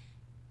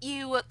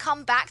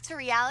come back to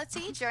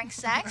reality during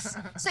sex.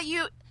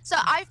 So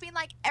I've been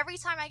like, every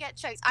time I get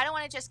choked, I don't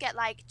want to just get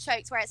like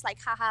choked where it's like,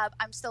 haha,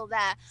 I'm still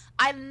there.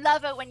 I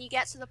love it when you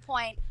get to the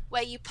point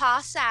where you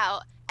pass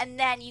out and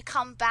then you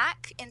come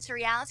back into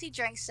reality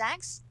during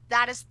sex.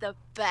 That is the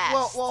best.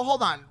 Well,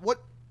 hold on.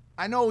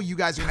 I know you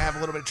guys are gonna have a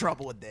little bit of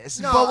trouble with this.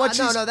 No,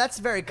 that's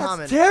very common.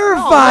 That's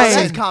terrifying. No,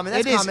 that's common.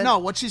 That's it common. Is. No,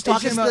 what she's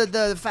talking it's just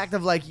about. the fact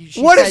of like.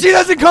 What if she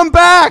doesn't come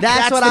back?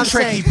 That's what the I'm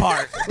tricky saying.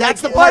 part. That's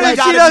the What part.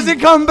 if she doesn't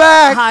come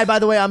back? Hi, by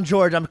the way, I'm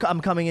George. I'm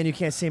coming in. You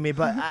can't see me,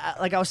 but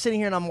I was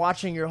sitting here and I'm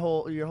watching your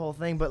whole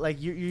thing. But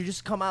like you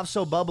just come out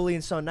so bubbly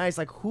and so nice.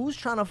 Like who's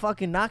trying to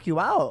fucking knock you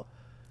out?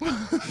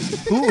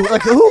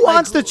 Who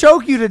wants to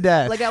choke you to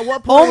death? Like at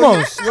what point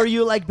almost were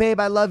you like, babe,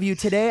 I love you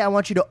today. I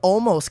want you to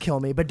almost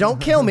kill me, but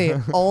don't kill me.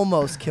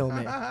 Almost kill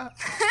me.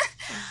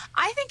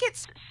 I think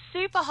it's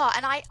super hot,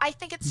 and I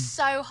think it's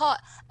so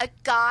hot. A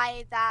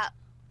guy that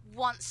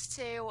wants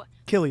to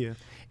kill you.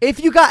 If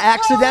you got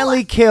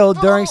accidentally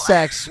killed during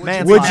sex,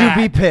 would you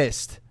be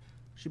pissed?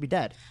 She'd be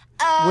dead.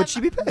 Would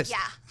she be pissed?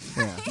 Yeah.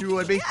 You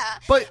would be. Yeah.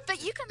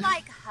 But you can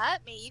like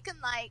hurt me. You can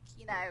like,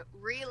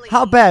 really.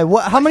 How bad?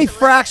 How many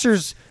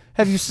fractures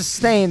have you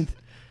sustained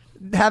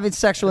having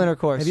sexual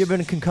intercourse? Have you ever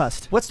been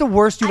concussed? What's the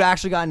worst you've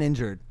actually gotten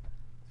injured?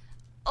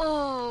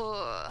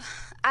 Oh,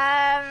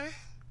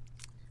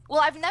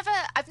 well, it's never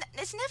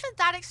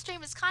that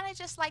extreme. It's kind of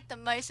just like the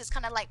most is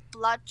kind of like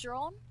blood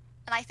drawn,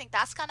 and I think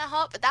that's kind of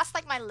hot. But that's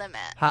like my limit.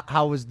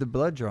 How was the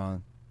blood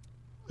drawn?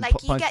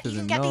 Like you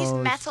can get these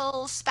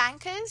metal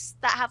spankers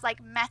that have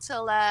like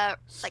metal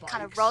like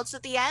kind of rods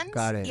at the end.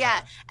 Got it.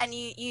 Yeah, and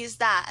you use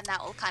that, and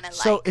that will kind of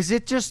like. So is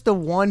it just the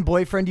one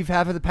boyfriend you've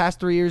had for the past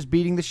 3 years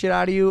beating the shit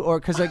out of you, or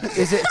because like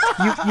is it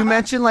you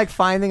mentioned like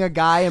finding a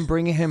guy and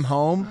bringing him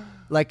home?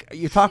 Like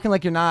you're talking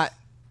like you're not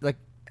like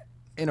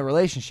in a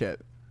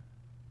relationship.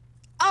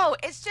 Oh,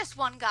 it's just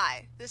one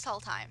guy this whole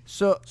time.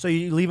 So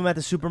you leave him at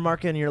the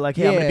supermarket and you're like,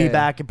 hey, I'm gonna be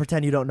back, and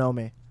pretend you don't know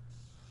me.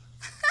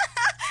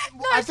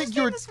 No, I think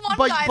you were,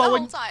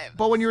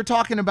 but when you were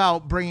talking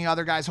about bringing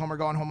other guys home or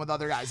going home with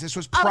other guys, this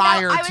was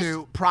prior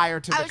to the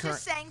current. I was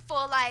just saying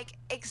for like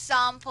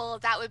example,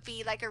 that would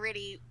be like a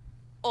really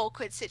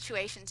awkward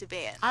situation to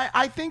be in.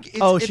 I think.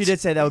 She did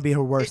say that would be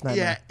her worst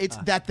nightmare. Yeah, it's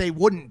that they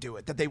wouldn't do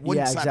it, that they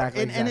wouldn't. Yeah, slap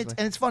exactly, her.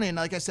 And it's funny, and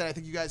like I said, I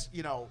think you guys,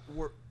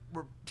 were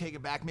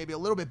taken back maybe a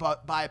little bit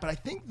by it, but I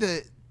think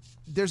that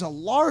there's a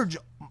large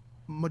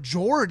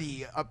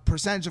majority, a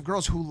percentage of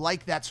girls who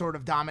like that sort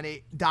of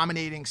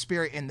dominating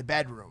spirit in the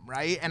bedroom,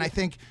 right? And I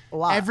think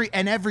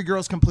every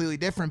girl's completely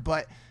different,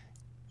 but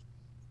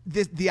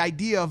the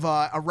idea of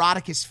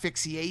erotic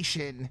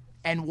asphyxiation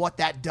and what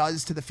that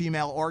does to the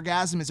female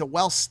orgasm is a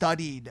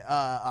well-studied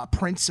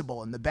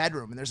principle in the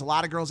bedroom, and there's a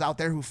lot of girls out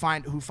there who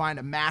find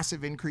a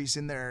massive increase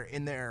in their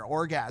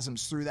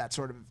orgasms through that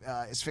sort of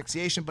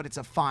asphyxiation. But it's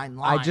a fine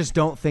line. I just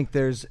don't think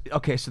there's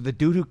so the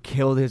dude who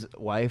killed his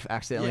wife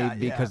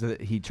accidentally because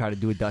he tried to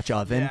do a Dutch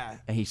oven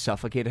and he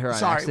suffocated her.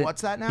 Sorry, on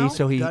what's that now?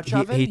 He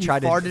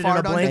tried to farted in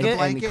a blanket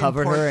and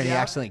covered her, and he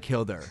accidentally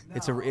killed her. No.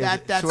 It's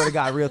swear to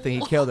God, real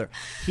thing. He killed her.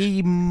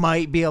 He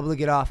might be able to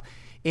get off.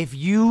 If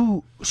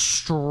you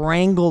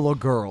strangle a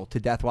girl to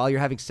death while you're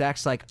having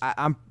sex, like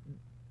I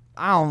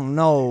don't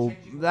know.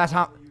 That's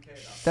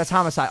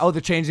homicide. Oh,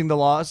 they're changing the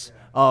laws.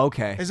 Oh,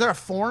 okay. Is there a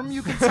form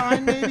you can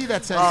sign maybe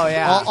that says? Oh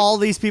yeah. All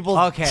these people.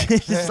 Okay.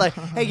 Just like,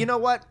 hey, you know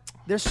what?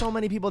 There's so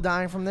many people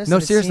dying from this. No,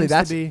 seriously,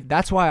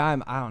 that's why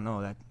I don't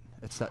know that.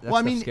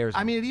 Scares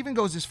me. It even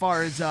goes as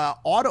far as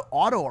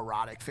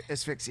autoerotic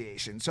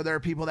asphyxiation. So there are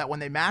people that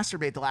when they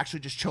masturbate, they'll actually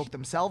just choke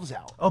themselves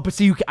out. Oh, but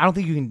see, I don't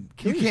think you can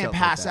kill yourself. You can't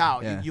pass like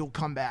out. Yeah. You'll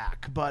come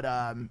back. But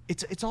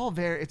it's all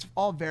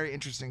very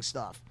interesting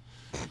stuff.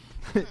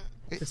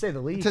 To say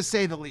the least. To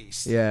say the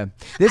least. Yeah.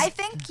 I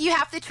think you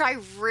have to try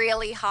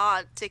really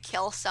hard to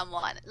kill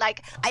someone.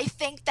 Like, I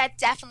think that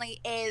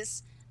definitely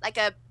is like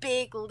a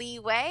big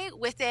leeway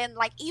within,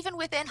 like, even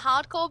within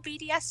hardcore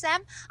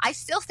BDSM. I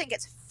still think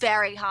it's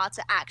very hard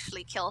to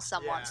actually kill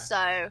someone. Yeah.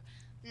 So,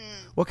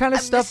 what kind of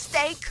stuff?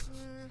 Mistake.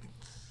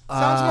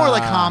 Sounds more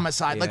like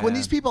homicide. Yeah. Like when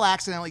these people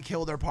accidentally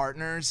kill their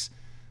partners,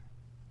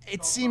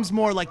 it seems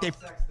more like they.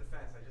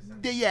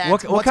 Yeah.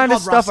 What kind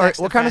of stuff are?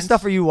 What kind of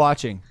stuff are you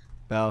watching,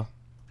 Belle?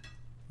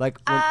 Like.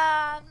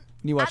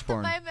 You watch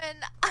porn. At the moment,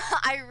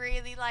 I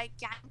really like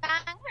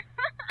gangbang.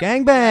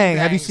 Gangbang.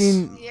 Have you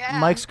seen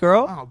Mike's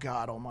Girl? Oh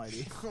God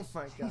Almighty! Oh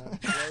my God.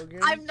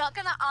 I'm not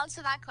gonna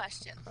answer that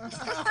question.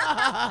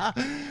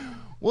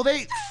 Well,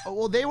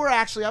 they were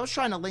actually. I was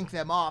trying to link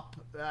them up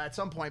at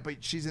some point,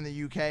 but she's in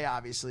the UK,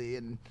 obviously,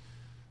 and.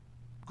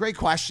 Great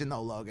question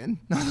though, Logan.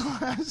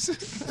 Nonetheless,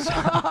 it's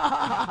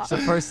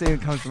the first thing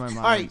that comes to my mind.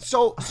 All right,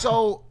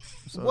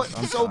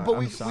 but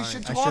we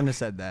should talk. I shouldn't have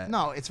said that.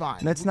 No, it's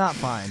fine. That's not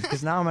fine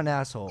because now I'm an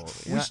asshole.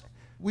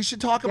 We should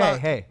talk about.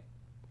 Hey.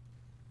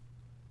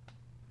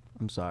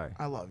 I'm sorry.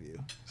 I love you.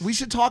 We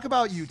should talk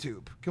about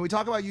YouTube. Can we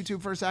talk about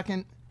YouTube for a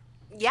second?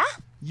 Yeah.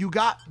 You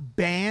got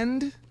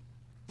banned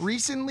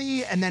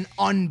recently and then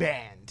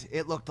unbanned.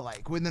 It looked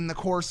like within the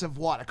course of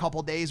a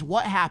couple days.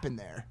 What happened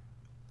there?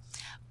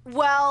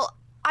 Well,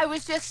 I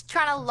was just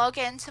trying to log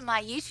into my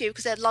YouTube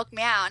because it logged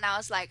me out, and I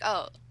was like,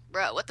 oh,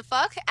 bro, what the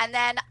fuck? And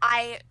then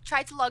I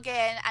tried to log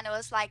in, and it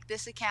was like,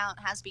 this account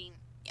has been,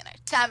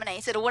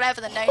 terminated or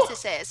whatever the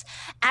notice is.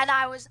 And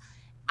I was,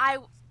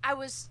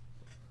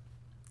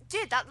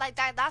 dude,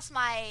 that's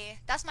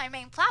my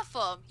main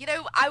platform.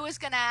 I was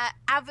gonna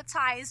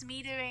advertise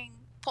me doing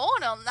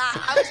porn on that.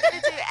 I was gonna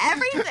do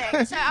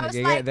everything. So I was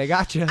like, they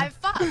got you. I'm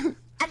fucked.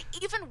 And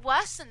even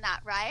worse than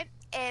that, right,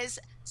 is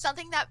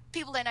something that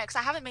people don't know, because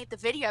I haven't made the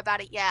video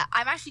about it yet.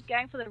 I'm actually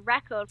going for the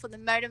record for the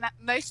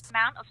most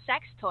amount of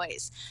sex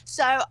toys.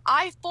 So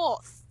I've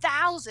bought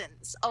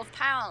thousands of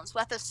pounds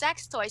worth of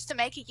sex toys to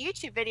make a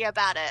YouTube video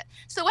about it.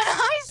 So when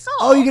I saw...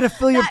 Oh, you're going to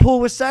fill your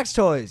pool with sex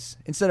toys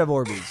instead of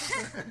Orbeez.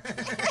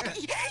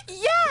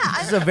 Yeah.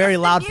 This is a very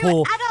loud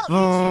pool.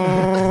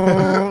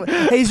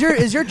 Hey, is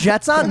your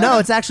Jets on? No,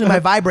 it's actually my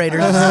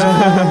vibrators.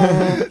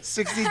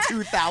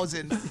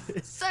 62,000.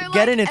 So,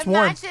 get in, it's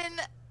warm.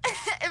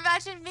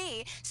 Imagine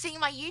me seeing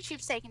my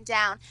YouTube taken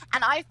down,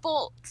 and I've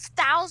bought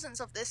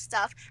thousands of this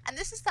stuff, and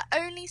this is the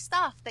only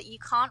stuff that you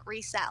can't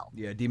resell.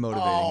 Yeah,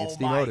 demotivating. It's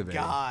demotivating. My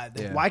God.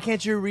 Yeah. Why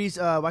can't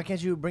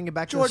you bring it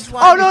back to George?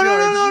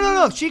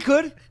 No. She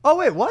could. Oh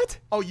wait, what?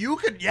 Oh, you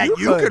could. Yeah, you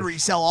could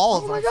resell all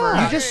of them.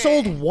 You just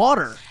sold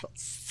water.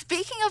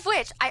 Speaking of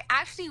which, I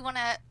actually want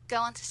to go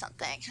onto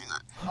something. Hang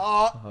on.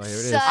 Oh,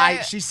 here it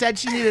is. She said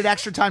she needed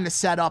extra time to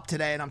set up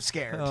today, and I'm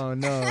scared. Oh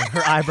no,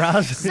 her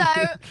eyebrows.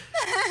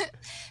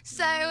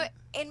 So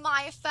in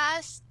my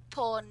first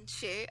porn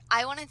shoot,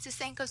 I wanted to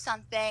think of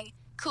something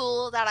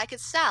cool that I could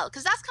sell,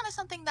 because that's kind of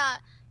something that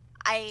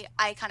I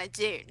kind of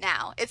do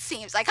now. It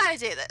seems I kind of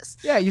do this.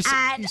 Yeah, you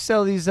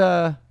sell these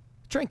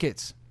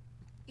trinkets.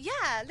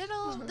 Yeah,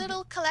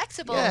 little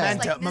collectibles, Yeah.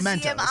 like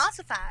museum Mementos.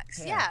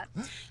 artifacts. Yeah.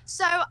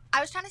 So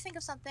I was trying to think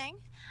of something,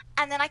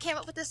 and then I came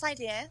up with this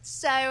idea.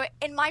 So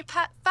in my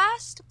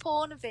first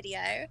porn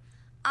video,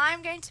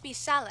 I'm going to be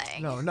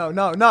selling. No.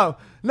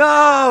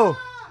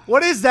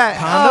 What is that?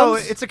 Condoms? Oh,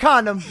 it's a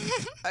condom.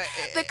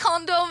 The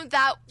condom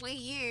that we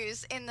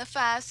use in the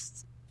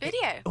first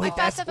video. Wait, my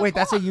first ever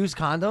that's a porn. used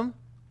condom?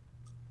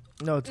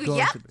 No, it's going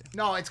Yeah. to be.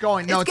 No, it's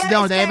going. It's They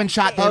going haven't to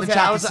shot. be. They haven't Okay,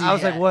 shot I the was scene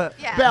like, yet. what?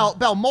 Yeah.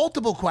 Belle,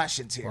 multiple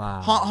questions here.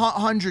 Wow.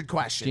 100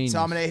 questions. Genius.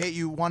 So I'm gonna hit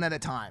you one at a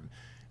time.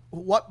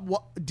 What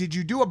did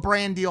you do a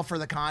brand deal for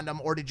the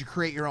condom, or did you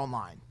create your own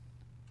line?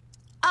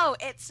 Oh,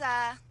 it's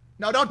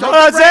No, don't. No,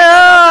 say it's it.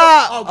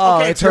 Oh,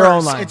 Okay, it's her own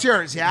yours. line. It's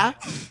yours. Yeah.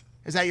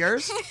 Is that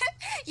yours?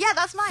 yeah,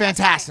 that's mine.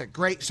 Fantastic.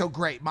 Great. So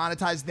great.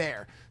 Monetize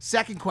there.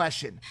 Second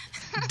question.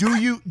 Do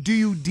you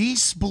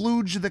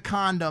de-splooge the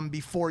condom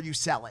before you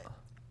sell it?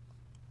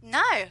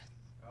 No.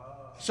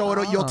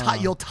 So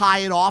you'll tie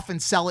it off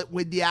and sell it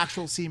with the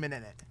actual semen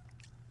in it.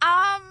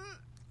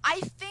 I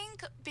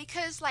think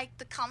because like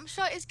the cum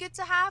shot is good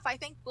to have, I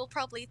think we'll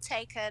probably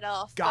take it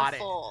off Got it.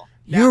 before.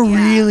 You're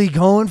really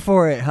going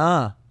for it,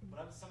 huh?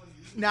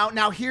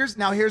 Now here's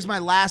my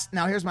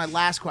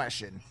last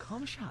question.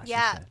 Cum shots.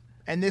 Yeah.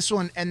 And this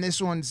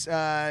one's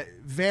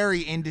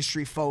very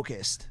industry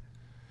focused.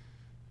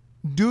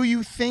 Do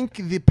you think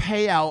the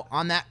payout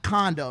on that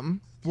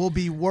condom will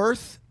be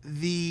worth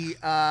the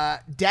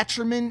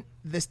detriment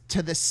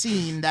to the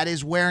scene that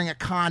is wearing a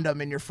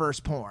condom in your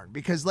first porn?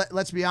 Because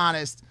let's be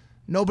honest,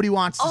 nobody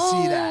wants to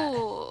see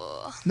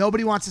that.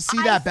 Nobody wants to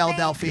see that, Belle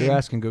Delphine. You're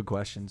asking good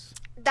questions.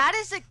 That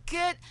is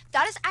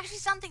actually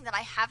something that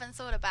I haven't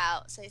thought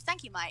about. So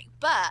thank you, Mike.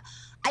 But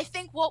I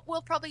think what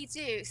we'll probably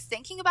do,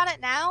 thinking about it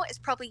now, is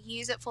probably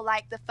use it for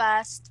like the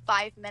first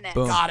 5 minutes.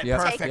 Boom. Got it. Yep.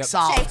 Perfect. Yep.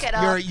 Solved. Take it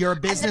off. You're a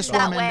and then businesswoman.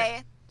 that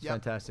way,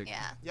 Fantastic.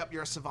 yeah. Yep,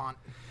 you're a savant.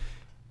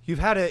 You've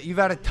had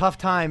a tough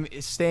time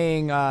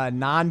staying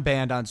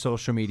non-banned on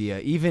social media.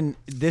 Even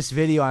this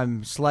video,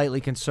 I'm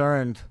slightly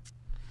concerned.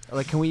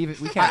 Like, can we even?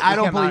 We can't. I we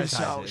don't can't believe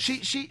monetize so. this.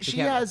 She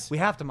can't- has. We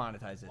have to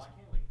monetize this.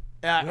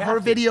 Her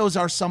videos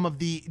are some of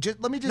the.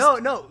 Let me just.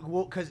 No.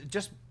 Well,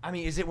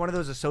 is it one of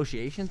those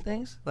association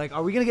things? Like,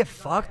 are we gonna get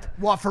fucked?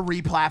 What, for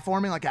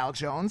replatforming like Alex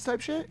Jones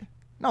type shit?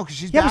 No, because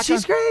she's Yeah, back. but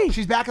she's great.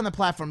 She's back on the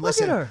platform. Look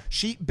Listen, at her.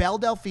 Belle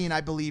Delphine,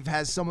 I believe,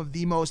 has some of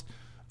the most.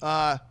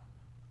 I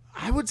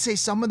would say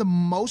some of the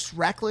most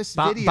reckless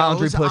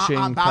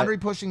videos, boundary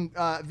pushing,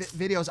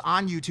 videos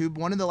on YouTube.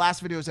 One of the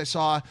last videos I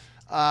saw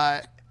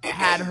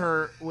had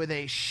her with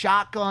a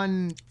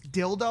shotgun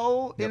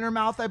dildo in her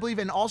mouth, I believe,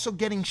 and also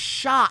getting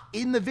shot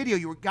in the video.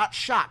 You got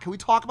shot. Can we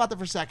talk about that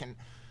for a second?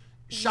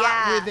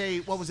 Shot with a,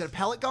 what was it, a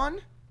pellet gun?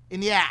 In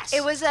the ass.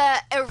 It was a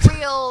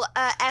real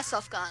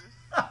airsoft gun.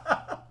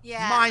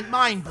 Yeah.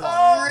 Mind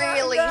blowing.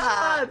 Really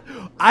hard.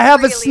 I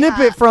have Really a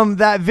snippet hot. from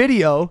that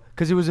video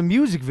because it was a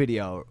music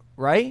video,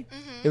 right?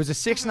 It was a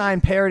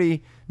 6ix9ine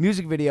parody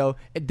music video.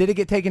 Did it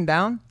get taken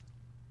down?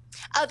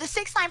 Oh, the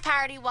 6ix9ine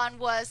parody one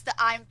was the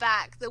I'm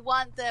Back. The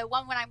one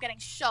when I'm getting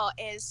shot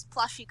is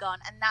Plushie Gone,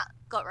 and that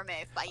got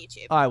removed by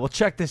YouTube. All right, well,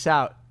 check this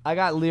out. I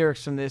got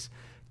lyrics from this.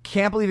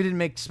 Can't believe it didn't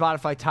make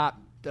Spotify top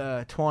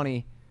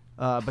 20.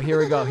 But here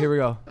we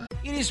go.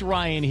 It is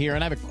Ryan here,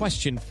 and I have a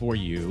question for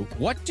you.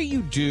 What do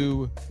you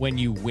do when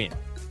you win?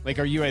 Like,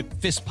 are you a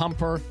fist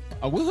pumper,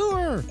 a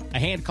woohooer, a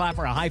hand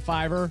clapper, a high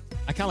fiver?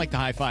 I kind of like the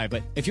high five,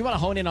 but if you want to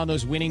hone in on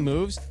those winning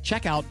moves,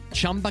 check out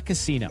Chumba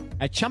Casino.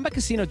 At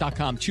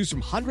ChumbaCasino.com, choose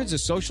from hundreds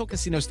of social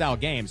casino-style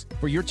games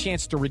for your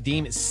chance to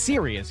redeem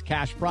serious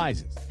cash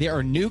prizes. There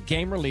are new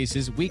game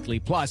releases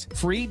weekly, plus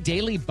free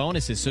daily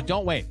bonuses. So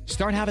don't wait.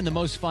 Start having the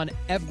most fun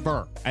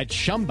ever at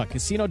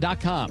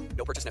ChumbaCasino.com.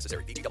 No purchase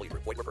necessary. VGW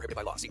Group. Void where prohibited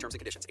by law. See terms and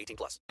conditions.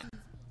 18+.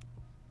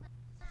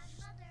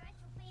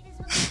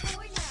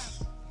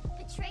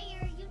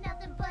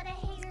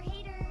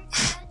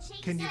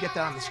 Can you get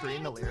that on the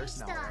screen, the lyrics?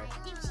 No, right?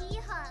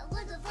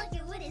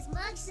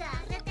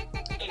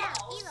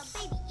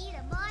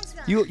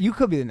 You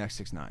could be the next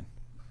 6ix9ine.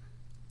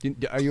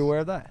 Are you aware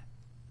of that?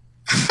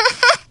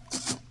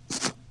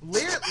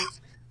 Lyrically,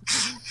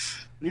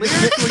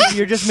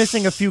 you're just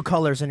missing a few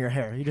colors in your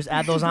hair. You just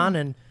add those on,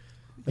 and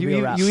You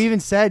even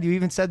said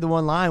the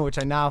one line, which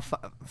I now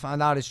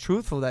found out is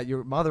truthful, that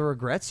your mother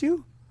regrets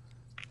you.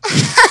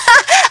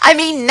 I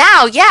mean,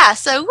 now, yeah.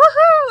 So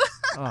woohoo!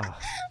 Oh.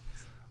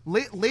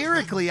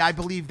 Lyrically, I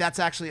believe that's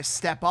actually a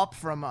step up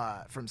from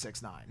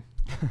 6ix9ine.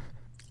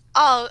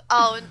 Oh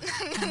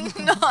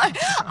no!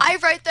 I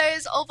wrote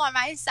those all by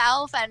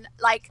myself, and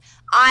like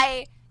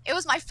it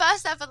was my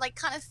first ever like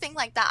kind of thing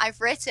like that I've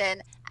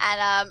written,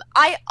 and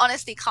I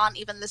honestly can't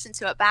even listen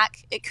to it back.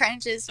 It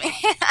cringes me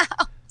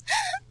out.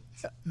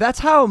 That's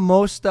how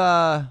most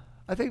I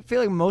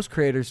feel like most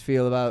creators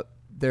feel about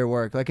their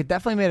work. Like, it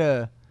definitely made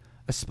a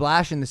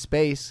splash in the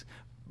space,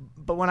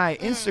 but when I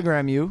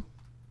Instagram you,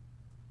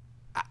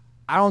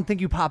 I don't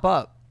think you pop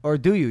up. Or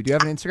do you? Do you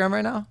have an Instagram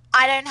right now?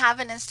 I don't have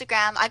an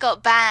Instagram. I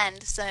got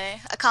banned, so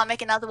I can't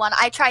make another one.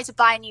 I tried to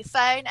buy a new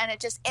phone, and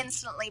it just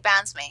instantly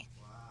bans me.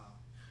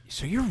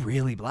 So you're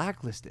really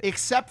blacklisted.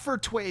 Except for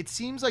Twitter. It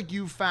seems like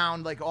you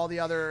found, like all the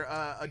other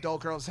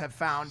adult girls have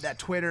found, that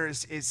Twitter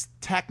is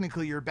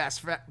technically your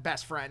best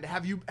friend.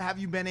 Have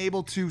you been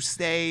able to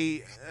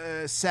stay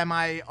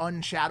semi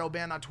unshadow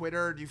banned on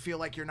Twitter? Or do you feel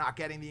like you're not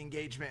getting the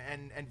engagement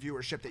and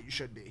viewership that you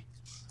should be?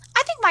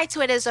 I think my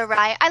Twitter's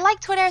alright. I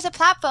like Twitter as a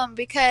platform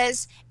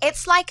because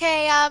it's like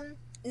a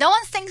no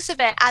one thinks of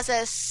it as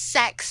a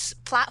sex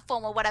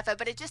platform or whatever,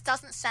 but it just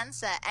doesn't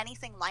censor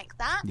anything like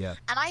that. Yeah.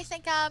 And I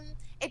think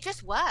it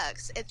just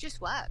works. It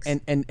just works.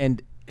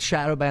 And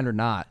shadow banned or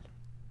not,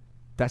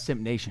 that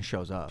Simp Nation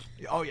shows up.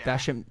 Oh yeah. That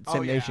Simp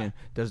Nation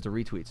does the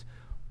retweets.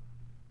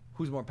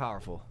 Who's more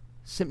powerful,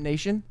 Simp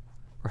Nation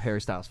or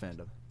Harry Styles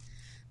fandom?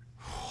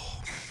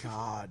 Oh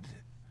God.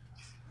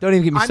 Don't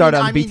even get me started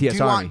on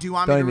BTS Army. Do you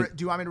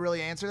want me to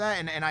really answer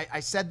that? And I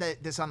said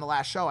this on the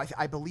last show.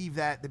 I believe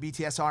that the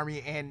BTS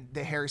Army and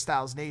the Harry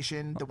Styles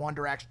Nation, the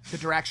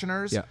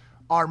Directioners,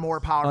 are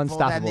more powerful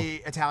than the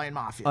Italian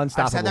Mafia.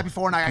 Unstoppable. I've said that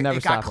before, and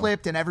it got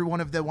clipped, and every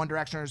one of the One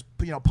Directioners,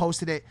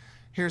 posted it.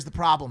 Here's the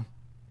problem: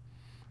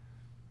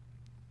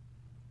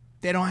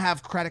 they don't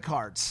have credit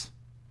cards.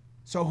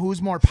 So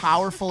who's more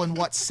powerful in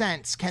what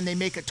sense? Can they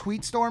make a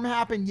tweet storm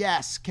happen?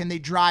 Yes. Can they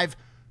drive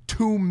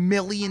 $2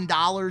 million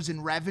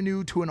in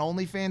revenue to an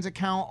OnlyFans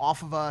account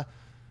off of I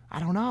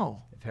don't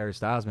know. If Harry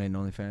Styles made an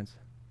OnlyFans.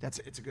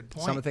 It's a good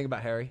point. Something to think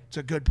about, Harry. It's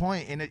a good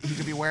point. And he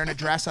could be wearing a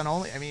dress on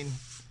Only. I mean,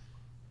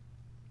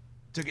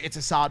 it's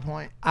a solid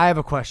point. I have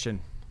a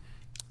question.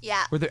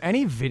 Yeah. Were there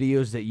any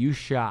videos that you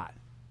shot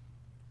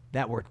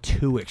that were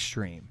too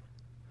extreme?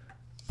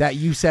 That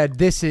you said,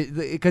 this is,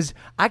 because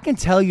I can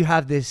tell you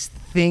have this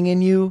thing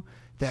in you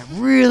that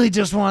really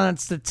just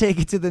wants to take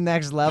it to the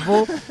next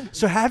level.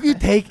 So have you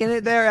taken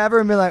it there ever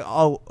and been like,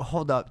 oh,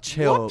 hold up,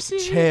 chill,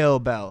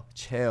 Belle,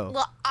 chill?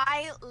 Well,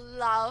 I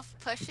love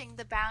pushing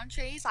the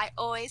boundaries. I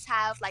always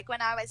have. Like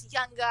when I was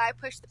younger, I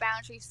pushed the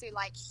boundaries through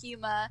like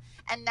humor,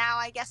 and now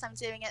I guess I'm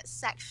doing it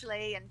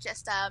sexually and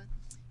just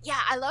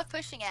I love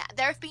pushing it.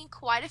 There have been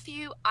quite a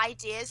few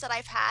ideas that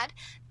I've had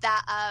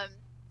that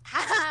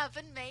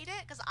haven't made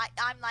it because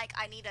I'm like,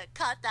 I need to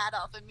cut that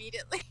off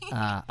immediately.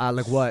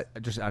 Like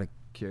what? Just out of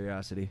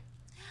curiosity.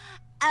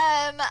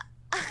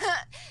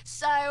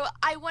 So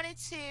I wanted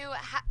to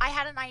I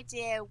had an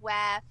idea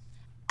where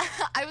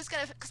I was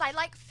gonna, because I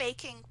like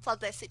faking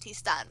publicity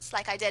stunts.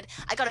 Like I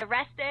got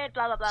arrested,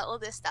 blah blah blah, all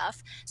this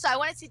stuff. So I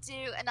wanted to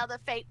do another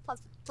fake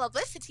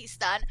publicity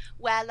stunt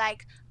where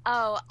like,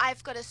 oh,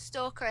 I've got a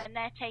stalker and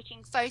they're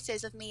taking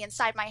photos of me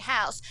inside my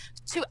house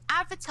to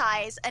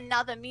advertise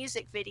another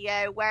music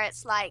video where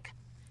it's like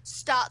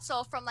starts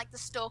off from like the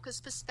stalker's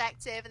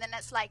perspective and then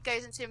it's like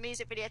goes into a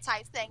music video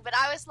type thing. But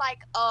I was like,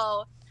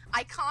 oh,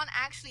 I can't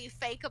actually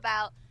fake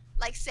about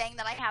like saying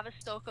that I have a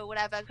stalker or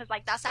whatever, because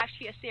like that's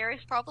actually a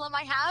serious problem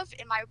I have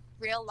in my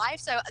real life.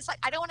 So it's like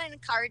I don't want to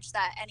encourage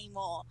that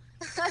anymore.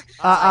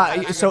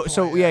 So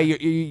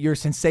you're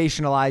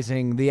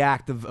sensationalizing the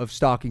act of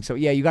stalking. So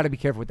yeah, you got to be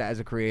careful with that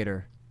as a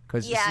creator,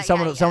 because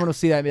someone will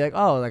see that and be like,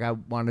 oh, like I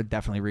want to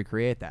definitely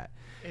recreate that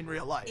in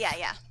real life.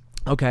 Yeah.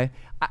 Okay,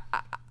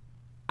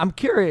 I'm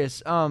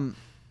curious. I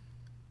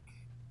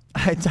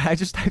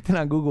just typed in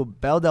on Google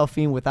Belle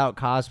Delphine without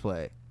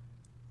cosplay.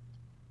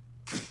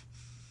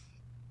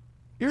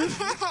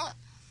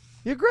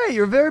 You're great.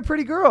 You're a very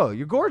pretty girl.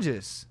 You're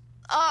gorgeous.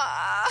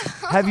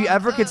 Have you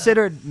ever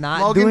considered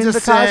not doing the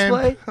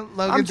cosplay?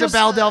 Logan's a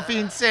Belle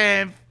Delphine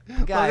simp.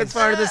 Logan's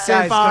part of the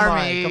simp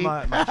army. Come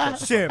on.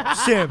 Simp.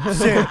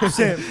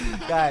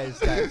 Guys,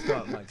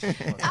 come on, Mike.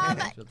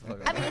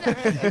 I mean,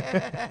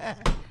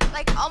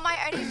 like on my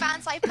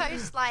OnlyFans, I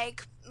post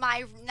like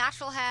my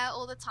natural hair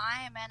all the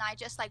time, and I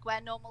just like wear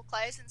normal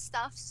clothes and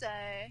stuff. So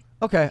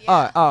okay,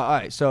 yeah. all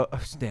right. So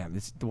damn,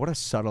 what a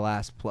subtle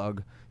ass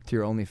plug to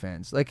your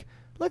OnlyFans. Like,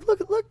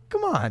 look,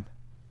 come on.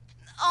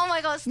 Oh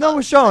my God! Stop. No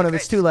one's showing him.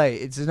 It's too late.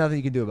 There's nothing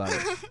you can do about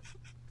it.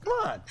 Come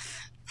on.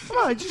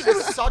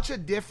 It's such a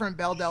different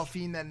Belle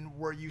Delphine than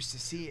we're used to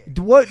seeing.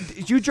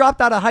 What you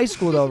dropped out of high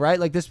school though, right?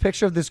 Like this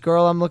picture of this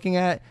girl I'm looking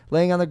at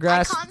laying on the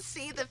grass. I can't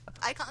see the.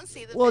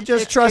 Well, picture.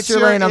 just trust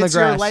you're laying on the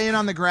grass. You're laying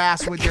on the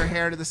grass with your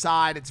hair to the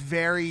side. It's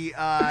very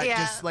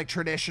just like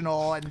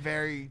traditional and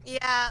very.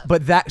 Yeah.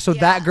 But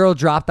that girl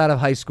dropped out of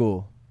high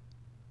school.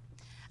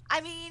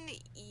 I mean,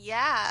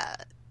 yeah.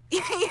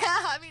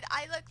 I mean,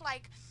 I look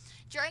like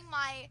during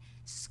my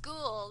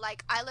school,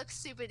 like I look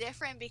super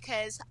different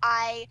because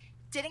I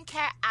didn't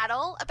care at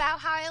all about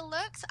how I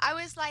looked. I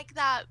was like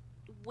that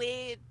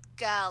weird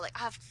girl. Like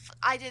I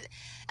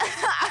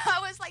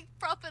was like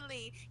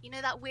properly,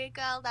 that weird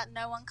girl that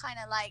no one kind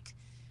of like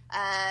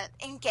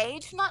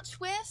engaged much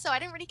with. So I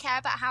didn't really care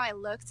about how I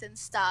looked and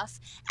stuff.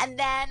 And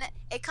then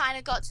it kind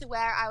of got to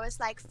where I was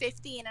like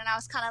 15 and I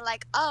was kind of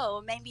like,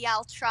 oh, maybe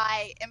I'll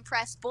try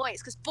impress boys,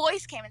 because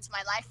boys came into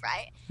my life,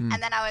 right? And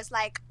then I was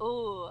like,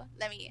 ooh,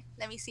 let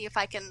me see if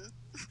I can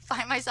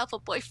find myself a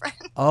boyfriend.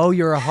 Oh,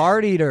 you're a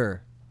heart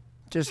eater.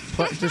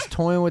 Just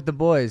toying with the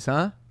boys,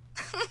 huh?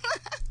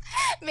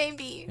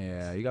 Maybe.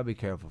 Yeah, you gotta be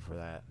careful for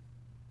that.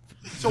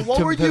 So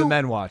what were to you? the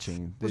men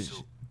watching?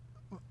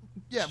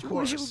 Yeah, of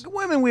course.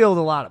 Women wield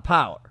a lot of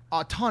power.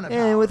 A ton of power.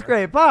 And with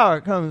great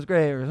power comes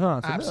great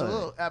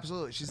responsibility.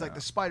 Absolutely. She's like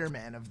the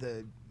Spider-Man of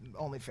the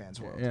OnlyFans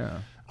world. Yeah.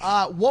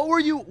 What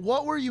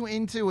were you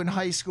into in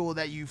high school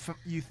that you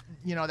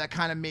know that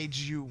kind of made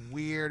you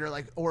weird,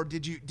 or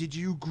did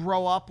you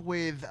grow up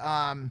with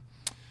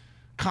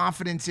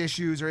confidence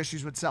issues or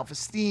issues with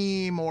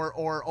self-esteem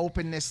or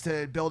openness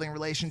to building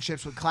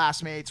relationships with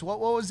classmates? What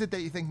was it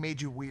that you think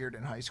made you weird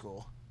in high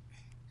school?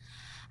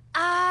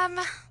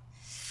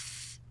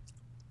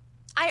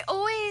 I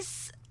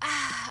always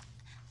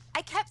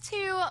I kept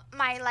to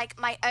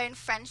my own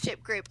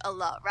friendship group a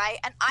lot, right?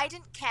 And I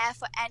didn't care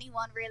for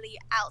anyone really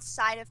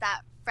outside of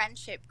that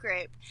friendship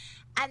group.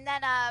 And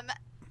then I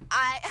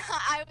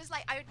was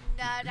like, I would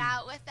nerd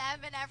out with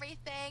them and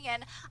everything,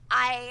 and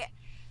I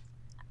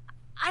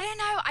don't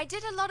know, I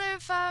did a lot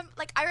of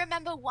I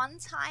remember one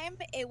time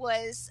it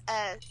was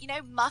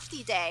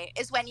Mufti Day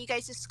is when you go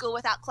to school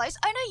without clothes.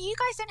 Oh no, you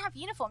guys don't have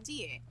uniform, do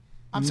you?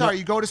 I'm sorry,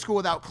 you go to school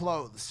without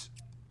clothes.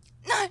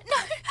 No,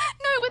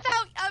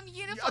 without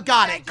uniform.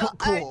 Got it.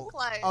 Cool.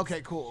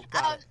 Okay, cool.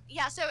 Got it.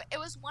 Yeah, so it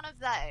was one of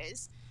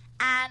those,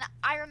 and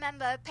I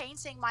remember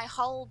painting my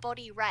whole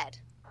body red.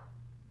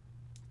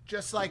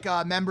 Just like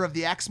a member of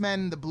the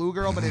X-Men, the blue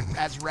girl, but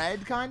as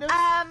red, kind of.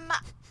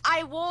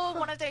 I wore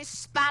one of those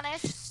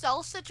Spanish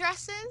salsa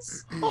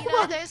dresses. You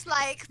know, those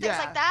like things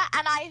like that,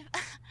 and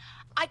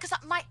because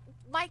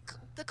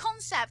the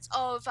concept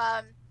of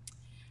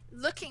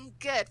looking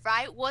good,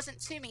 right,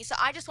 wasn't to me. So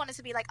I just wanted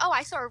to be like, oh,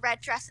 I saw a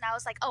red dress and I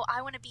was like, oh,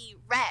 I want to be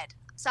red.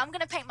 So I'm going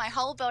to paint my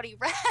whole body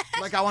red.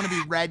 Like I want to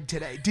be red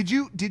today. Did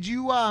you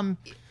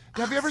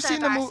have you ever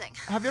seen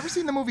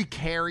the movie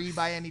Carrie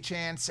by any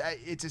chance?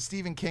 It's a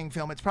Stephen King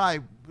film.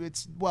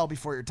 It's well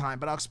before your time,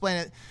 but I'll explain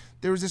it.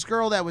 There was this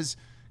girl that was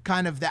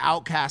kind of the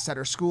outcast at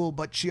her school,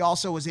 but she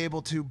also was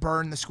able to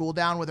burn the school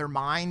down with her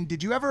mind.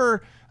 Did you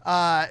ever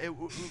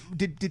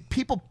did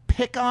people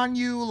pick on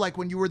you like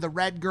when you were the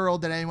red girl?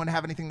 Did anyone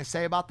have anything to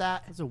say about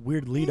that? That's a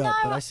weird lead up,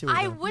 but I see what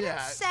I wouldn't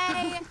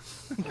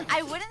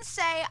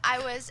say I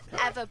was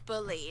ever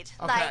bullied.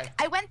 Okay. Like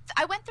I went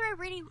through a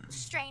really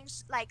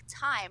strange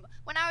time.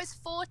 When I was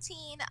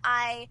 14,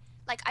 I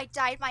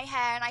dyed my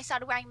hair and I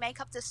started wearing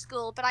makeup to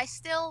school, but I was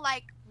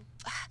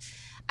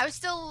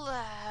still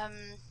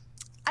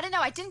I don't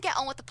know, I didn't get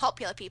on with the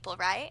popular people,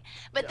 right?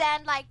 But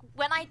then,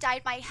 when I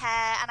dyed my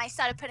hair and I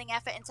started putting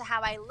effort into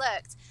how I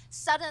looked,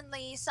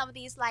 suddenly some of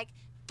these,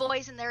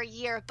 boys in their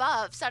year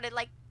above started,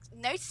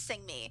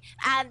 noticing me.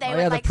 And they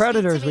would, the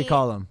predators, we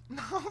call them.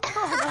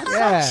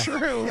 That's not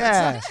true.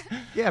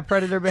 Yeah,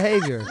 predator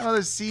behavior. Oh,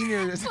 the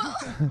seniors.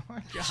 Oh,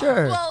 my God.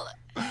 Sure. Well,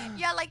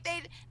 yeah,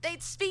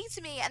 they'd speak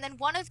to me, and then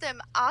one of them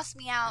asked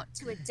me out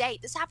to a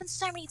date. This happened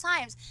so many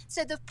times.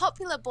 So the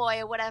popular boy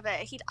or whatever,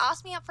 he'd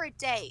ask me out for a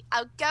date.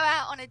 I'd go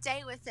out on a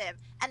date with him,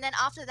 and then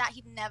after that,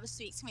 he'd never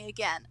speak to me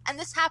again. And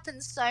this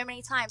happens so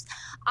many times.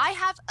 I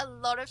have a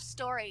lot of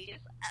stories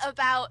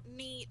about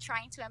me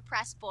trying to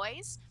impress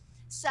boys.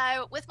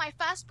 So with my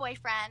first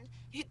boyfriend,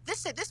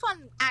 this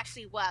one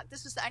actually worked.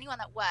 This was the only one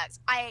that worked.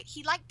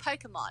 He liked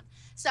Pokemon,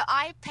 so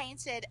I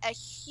painted a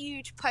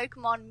huge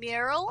Pokemon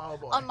mural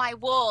on my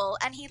wall,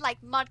 and he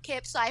liked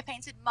Mudkip, so I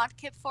painted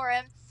Mudkip for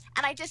him,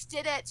 and I just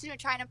did it to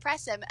try and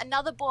impress him.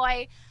 Another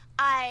boy,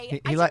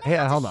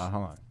 hold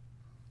on.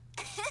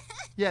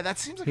 Yeah, that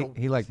seems like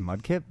he liked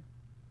Mudkip.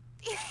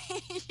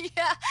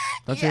 Yeah.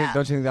 Don't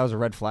you think that was a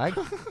red flag?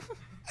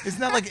 Is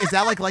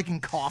that like liking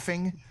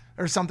coughing?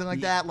 Or something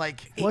like that.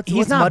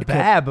 He's not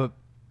bad, but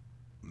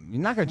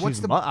you're not gonna choose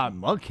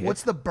Mudkip.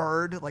 What's the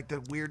bird? Like the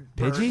weird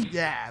bird? Pidgey?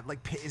 Yeah.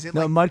 Is it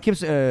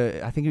Mudkip's.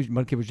 I think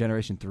Mudkip was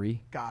Generation 3.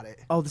 Got it.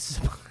 Oh, this is.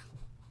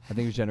 I think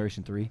it was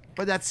Generation 3.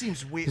 But that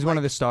seems weird. He's one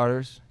of the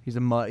starters. He's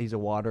a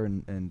water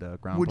and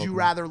ground. Would you Pokemon.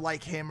 rather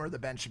like him or the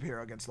Ben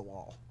Shapiro against the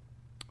wall?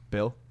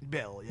 Bill?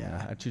 Bill,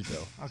 yeah. I choose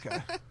Bill.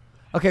 Okay.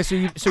 Okay, so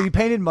you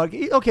painted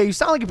Mudkip. Okay, you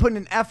sound like you're putting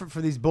an effort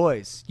for these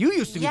boys. You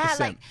used to be the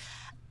simp.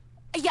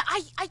 Yeah,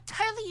 I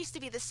totally used to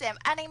be the sim,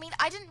 and I mean,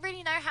 I didn't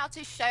really know how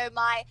to show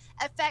my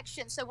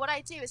affection, so what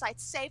I'd do is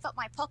I'd save up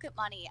my pocket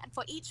money, and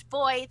for each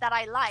boy that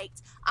I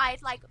liked,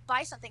 I'd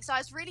buy something. So I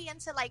was really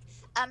into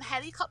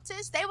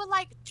helicopters. They were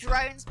like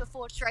drones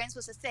before drones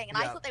was a thing, and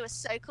I thought they were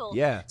so cool.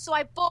 Yeah. So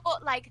I bought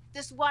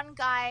this one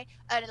guy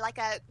a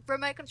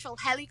remote control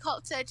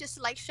helicopter just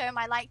to show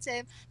my like to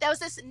him. There was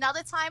this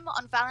another time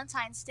on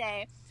Valentine's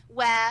Day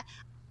where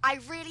I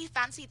really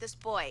fancied this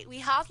boy. We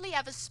hardly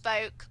ever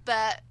spoke,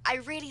 but I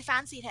really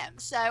fancied him.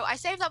 So I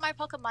saved up my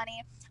pocket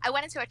money. I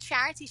went into a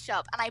charity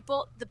shop and I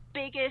bought the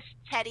biggest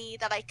teddy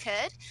that I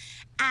could.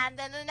 And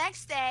then the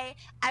next day,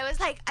 I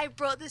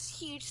brought this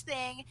huge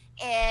thing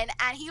in,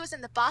 and he was in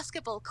the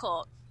basketball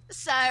court.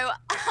 So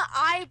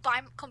I,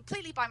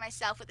 completely by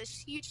myself with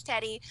this huge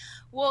teddy,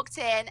 walked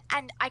in,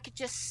 and I could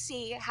just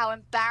see how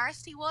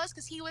embarrassed he was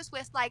because he was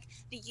with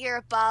the year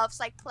above,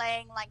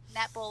 playing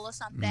netball or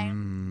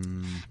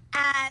something.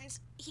 and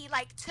he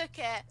like took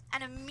it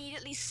and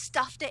immediately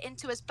stuffed it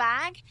into his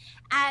bag,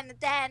 and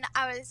then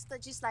I was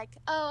just like,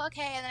 oh,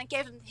 okay, and then I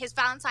gave him his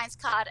Valentine's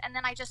card, and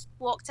then I just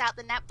walked out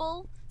the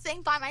netball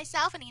thing by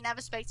myself, and he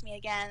never spoke to me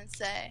again.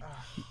 So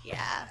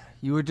yeah,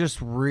 you were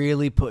just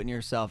really putting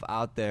yourself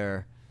out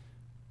there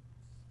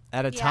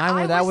at a time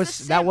where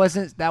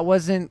that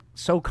wasn't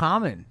so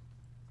common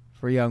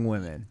for young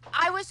women.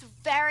 I was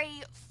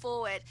very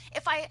forward.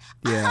 If I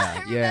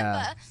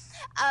remember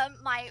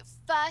my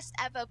first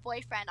ever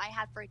boyfriend I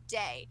had for a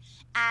day,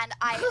 and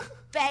I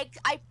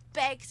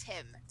begged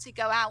him to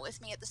go out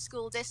with me at the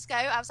school disco.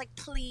 I was like,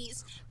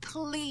 please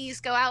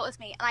go out with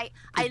me. And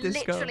I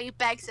literally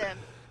begged him.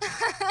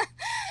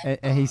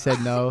 and he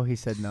said no. He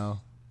said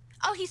no.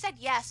 Oh, he said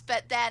yes,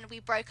 but then we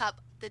broke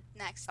up the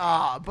next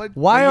day. But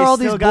why are all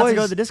these boys to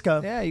go to the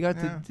disco? Yeah, you got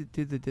to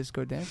do the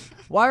disco dance.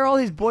 Why are all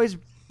these boys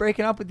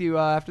breaking up with you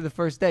after the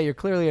first day? You're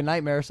clearly a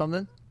nightmare or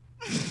something.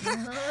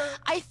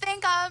 I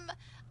think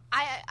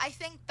I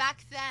think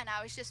back then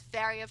I was just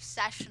very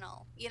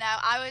obsessional. You know,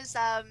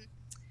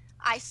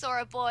 I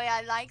saw a boy,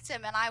 I liked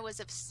him, and I was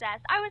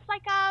obsessed. I was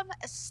like a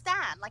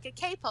stan, like a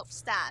K-pop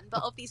stan,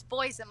 but of these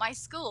boys in my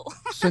school.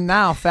 So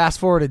now, fast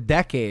forward a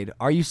decade,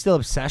 are you still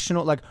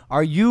obsessional? Like,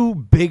 are you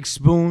big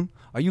spoon?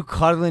 Are you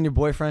cuddling your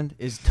boyfriend?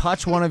 Is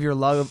touch one of your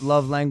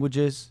love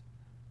languages?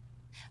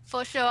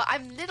 For sure.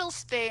 I'm little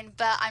spoon,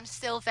 but I'm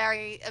still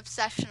very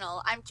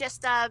obsessional. I'm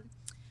just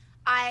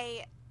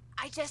I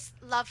just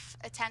love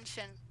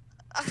attention.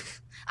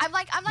 I'm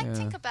like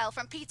Tinkerbell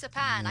from Peter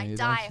Pan. I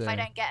die if I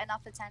don't get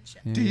enough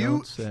attention. Yeah,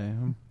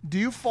 do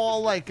you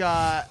fall like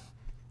head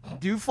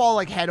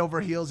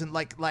over heels, and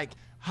like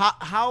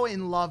how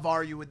in love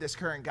are you with this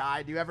current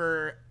guy? Do you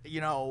ever,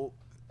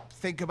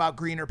 think about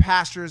greener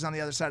pastures on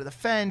the other side of the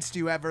fence? Do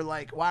you ever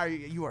why are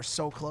you are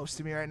so close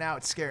to me right now?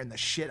 It's scaring the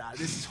shit out of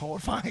me. This is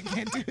horrifying. I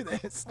can't do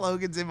this.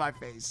 Logan's in my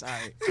face.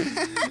 Sorry.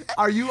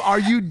 Are you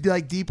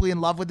like deeply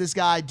in love with this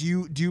guy?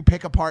 Do you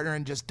pick a partner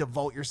and just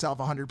devote yourself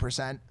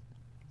 100%?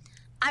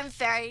 I'm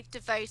very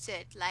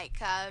devoted. Like,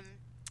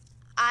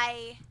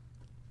 I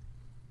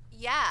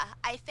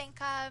think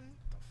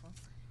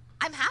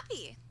I'm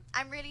happy.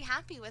 I'm really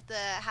happy with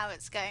how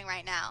it's going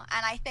right now.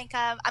 And I think,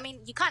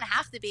 you kind of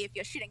have to be if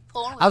you're shooting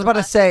porn. I was about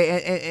to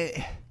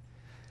say,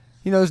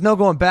 there's no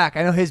going back.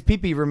 I know his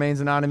pee-pee remains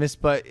anonymous,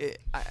 but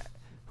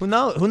who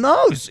knows? Who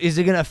knows? Is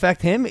it going to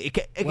affect him?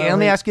 Let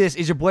me ask you this.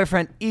 Is your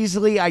boyfriend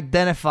easily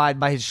identified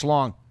by his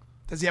schlong?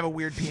 Does he have a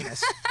weird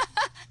penis?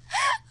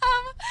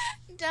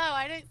 No,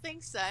 I don't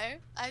think so.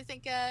 I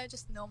think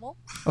just normal.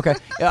 Okay.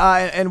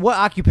 And what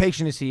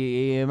occupation is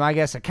he? My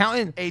guess,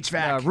 accountant?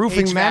 HVAC.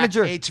 Roofing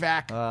manager?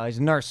 HVAC. He's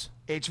a nurse.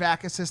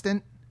 HVAC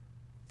assistant?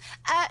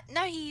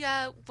 No, he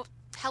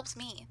helps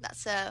me.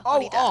 That's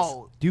what he does.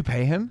 Oh. Do you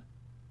pay him?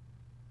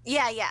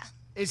 Yeah.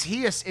 Is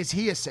he a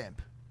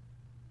simp?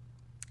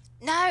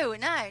 No.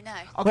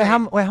 Okay.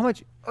 Wait, how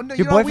much? Oh, no,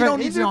 your we don't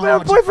need to know how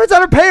much. Boyfriend's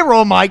on her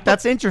payroll, Mike.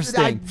 That's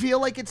interesting. I feel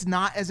like it's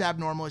not as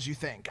abnormal as you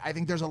think. I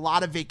think there's a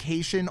lot of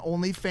vacation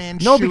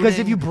OnlyFans. No, because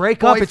if you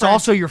break up, it's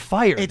also you're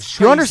fired. It's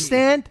you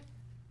understand?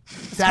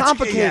 That's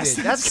complicated. Yes,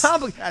 that's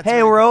complicated.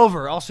 Hey, we're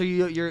over. Also,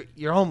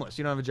 you're homeless.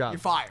 You don't have a job. You're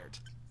fired,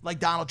 like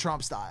Donald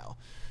Trump style.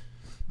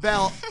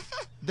 Belle,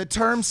 the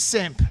term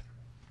simp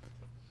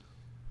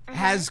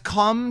has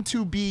come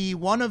to be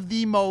one of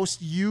the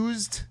most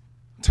used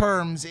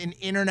terms in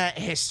internet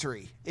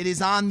history. It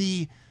is on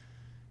the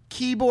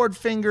keyboard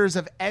fingers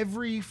of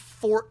every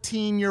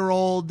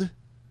 14-year-old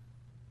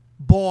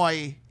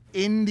boy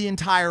in the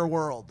entire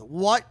world.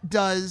 What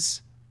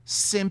does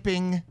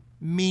simping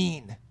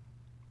mean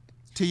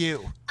to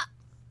you?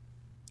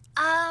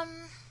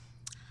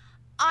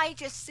 I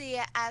just see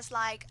it as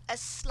like a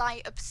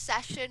slight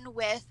obsession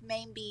with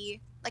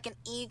maybe like an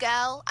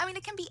e-girl. I mean,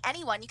 it can be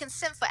anyone. You can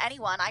simp for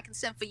anyone. I can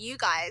simp for you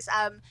guys.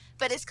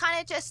 But it's kind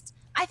of just,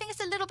 I think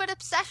it's a little bit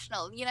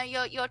obsessional.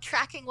 You're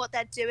tracking what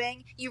they're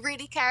doing. You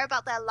really care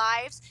about their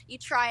lives. You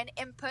try and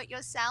input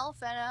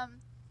yourself, and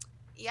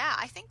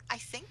I think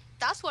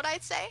that's what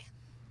I'd say.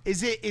 Is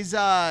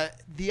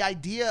the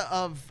idea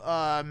of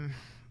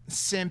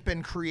simp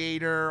and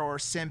creator, or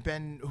simp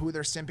and who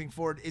they're simping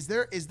for? Is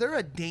there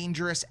a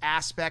dangerous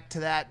aspect to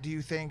that? Do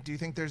you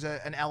think there's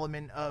an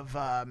element of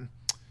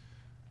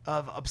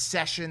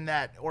obsession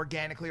that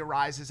organically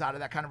arises out of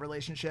that kind of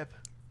relationship?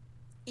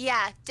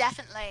 Yeah,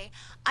 definitely.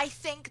 I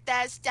think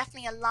there's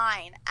definitely a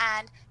line.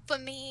 And for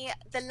me,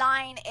 the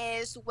line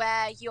is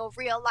where your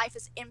real life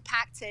is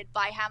impacted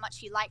by how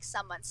much you like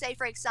someone. Say,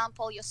 for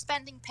example, you're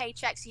spending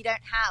paychecks you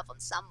don't have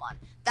on someone.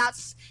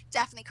 That's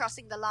definitely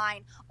crossing the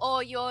line.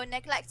 Or you're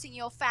neglecting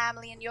your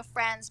family and your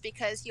friends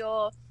because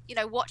you're,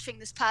 watching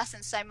this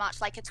person so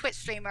much, like a Twitch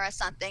streamer or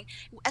something.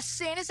 As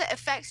soon as it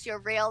affects your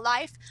real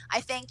life,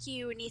 I think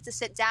you need to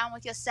sit down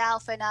with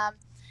yourself and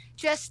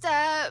just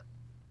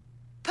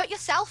put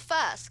yourself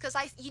first, because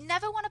you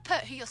never want to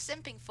put who you're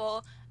simping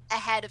for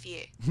ahead of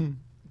you.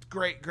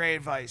 Great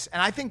advice.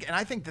 And I think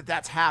that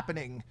that's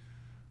happening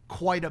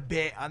quite a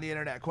bit on the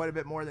internet, quite a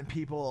bit more than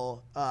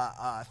people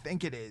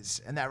think it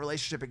is. And that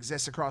relationship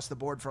exists across the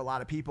board for a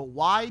lot of people.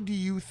 Why do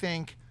you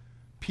think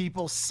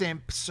people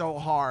simp so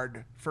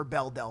hard for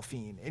Belle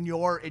Delphine? In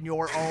your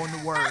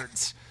own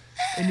words,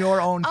 in your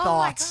own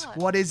thoughts,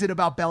 what is it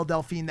about Belle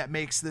Delphine that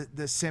makes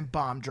the simp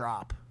bomb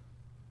drop?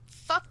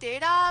 Fuck,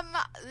 dude.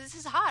 This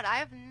is hard. I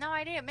have no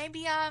idea.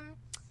 Maybe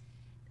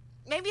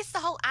it's the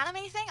whole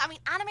anime thing. I mean,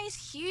 anime's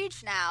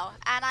huge now,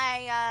 and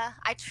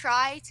I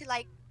try to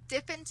like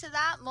dip into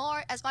that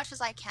more as much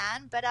as I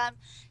can. But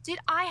dude,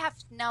 I have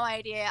no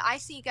idea. I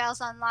see girls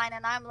online,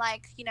 and I'm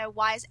like,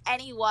 why is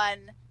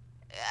anyone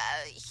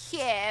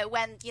here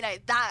when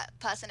that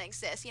person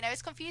exists?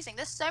 It's confusing.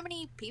 There's so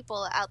many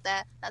people out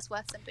there that's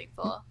worth simping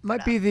for.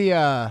 Might be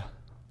the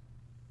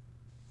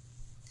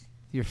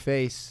your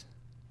face.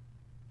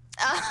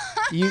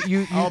 you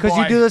because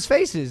you do those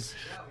faces.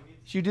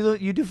 You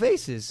do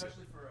faces.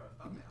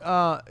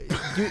 Do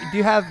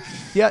you have?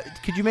 Yeah,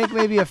 could you make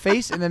maybe a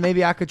face, and then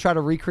maybe I could try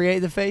to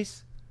recreate the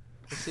face?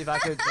 Let's see if I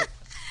could.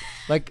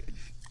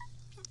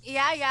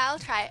 Yeah, I'll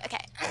try.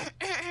 Okay.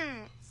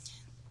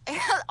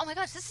 Oh my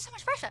gosh, this is so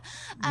much pressure.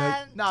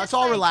 No, it's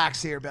all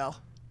relaxed here, Belle.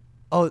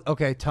 Oh,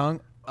 okay,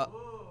 tongue.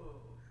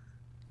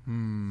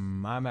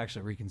 I'm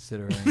actually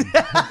reconsidering.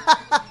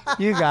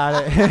 You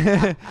got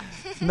it.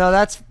 No,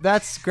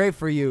 that's great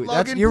for you.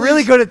 Logan, you're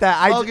really good at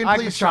that. Logan, I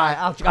please can try.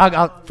 I'll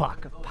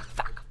fuck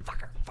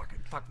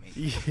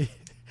me.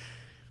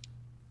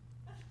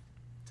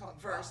 Tongue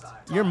first.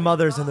 Your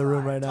mother's in the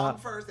room right now. Tongue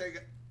first. There you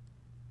go.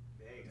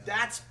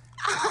 That's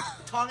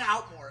tongue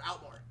out more.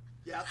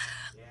 Yep.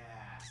 Yeah.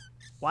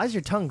 Why is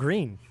your tongue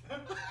green?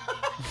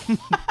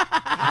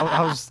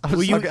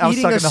 Were you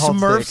eating a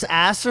Smurf's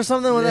ass or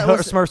something? When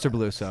Smurfs are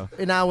blue, so.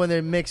 And now when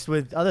they're mixed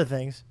with other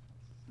things.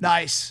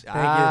 Nice.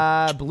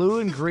 Blue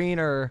and green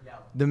are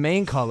the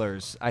main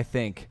colors, I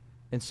think.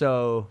 And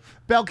so,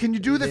 Belle, can you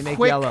do the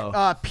quick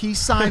peace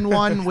sign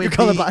one with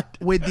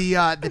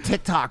the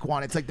TikTok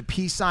one? It's like the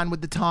peace sign with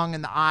the tongue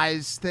and the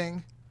eyes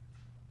thing.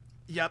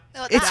 Yep.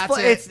 No,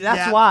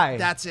 that's why.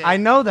 That's it. I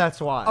know that's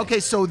why. Okay,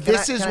 so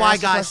this is why,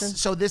 guys.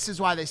 So this is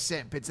why they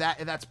simp.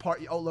 That's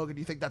part. Oh, Logan, do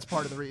you think that's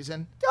part of the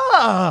reason?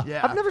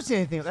 Yeah. I've never seen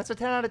anything. That's a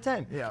 10 out of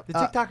 10. Yeah. The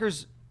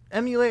TikTokers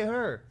emulate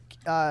her.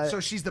 So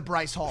she's the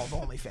Bryce Hall of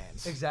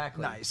OnlyFans.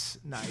 Exactly. Nice.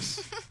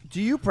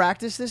 Do you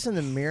practice this in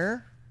the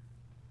mirror?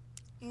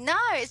 No,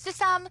 it's just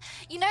kind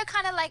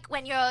of like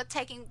when you're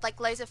taking like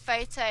loads of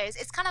photos.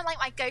 It's kind of like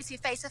my go-to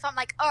face. If I'm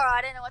like, oh,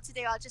 I don't know what to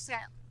do, I'll just go,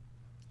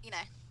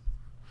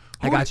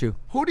 I got you.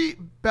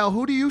 Belle,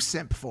 who do you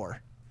simp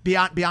for?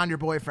 Beyond your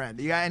boyfriend,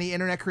 do you got any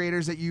internet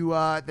creators that you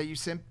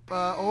simp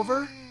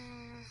over?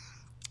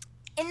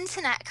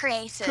 Internet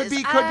creators.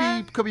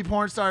 Could be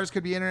porn stars.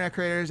 Could be internet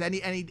creators.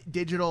 Any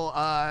digital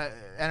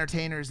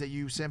entertainers that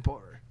you simp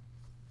over?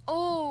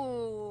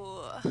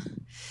 Oh.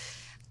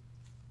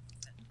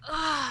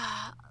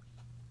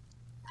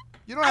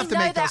 You don't have to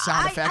make those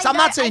sound effects. I'm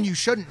not saying you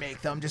shouldn't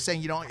make them. I'm just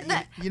saying you don't.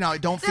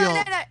 Don't feel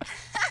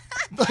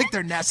like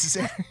they're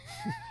necessary.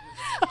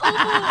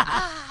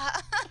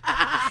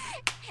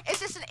 It's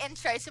just an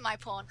intro to my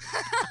porn.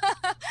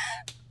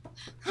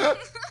 But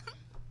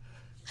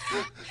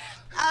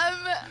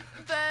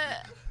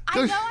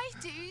I know I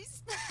do.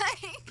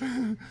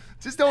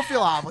 Just don't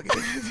feel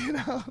obligated,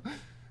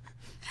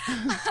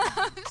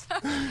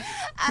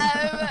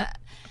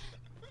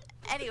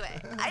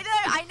 Anyway, I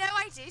know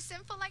I do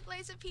simp for like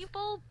loads of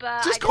people,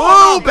 but just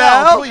call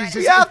Belle, please.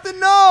 You have to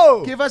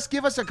know. Give us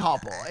a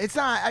couple. It's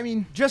not. I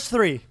mean, just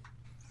 3.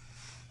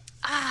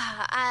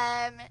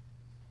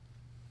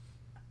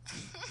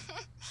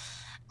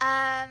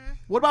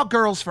 What about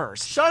girls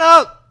first? Shut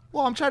up.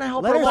 Well, I'm trying to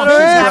help Let her.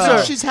 her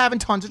answer. She's having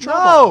tons of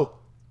trouble. No.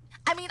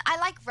 I mean, I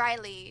like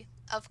Riley,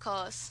 of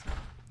course.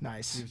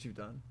 Nice. See what you've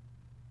done.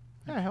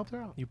 Yeah, I helped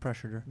her out. You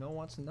pressured her. No one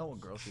wants to know what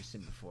girls you've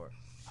seen before.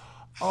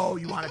 Oh,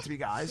 you want it to be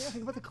guys? Yeah,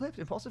 think about the clips.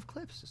 Impulsive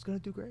clips. It's going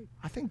to do great.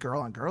 I think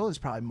girl on girl is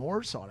probably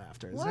more sought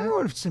after, isn't it?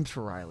 Everyone simps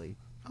for Riley.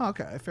 Oh,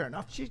 okay, fair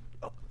enough.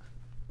 All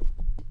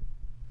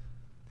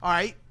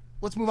right,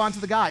 let's move on to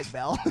the guys,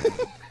 Belle.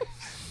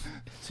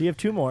 So you have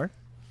 2 more.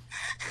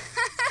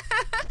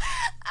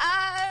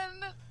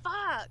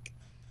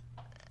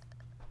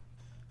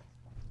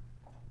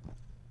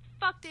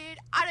 Fuck, dude.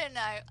 I don't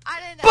know.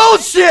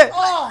 Bullshit!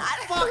 Oh,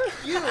 fuck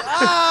you.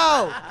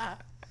 Oh!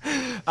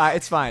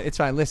 It's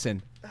fine.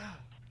 Listen.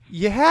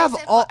 You have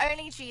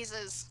only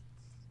Jesus.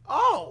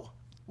 Oh.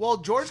 Well,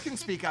 George can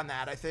speak on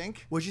that, I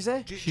think. What'd you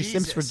say? She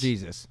simps for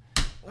Jesus.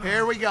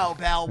 Here we go,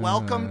 Belle.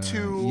 Welcome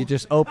to... You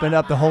just opened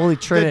up the Holy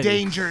Trinity. The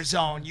danger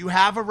zone. You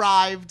have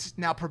arrived.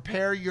 Now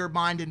prepare your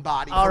mind and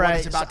body for what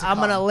is about to come. I'm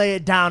going to lay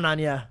it down on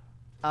you.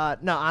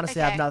 No,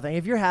 honestly, I have Okay. nothing.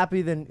 If you're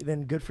happy,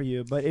 then good for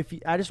you. But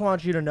I just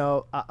want you to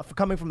know,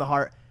 coming from the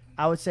heart,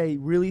 I would say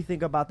really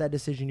think about that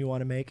decision you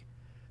want to make,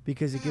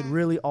 because it could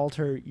really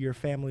alter your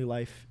family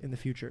life in the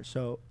future.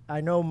 So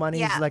I know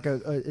money is like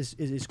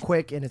is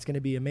quick and it's going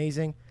to be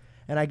amazing,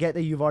 and I get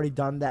that you've already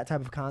done that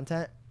type of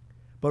content,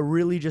 but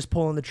really just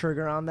pulling the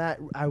trigger on that,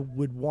 I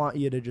would want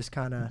you to just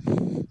kind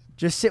of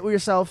just sit with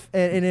yourself,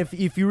 and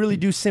if you really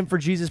do simp for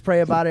Jesus,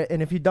 pray about it,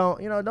 and if you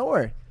don't, don't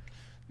worry.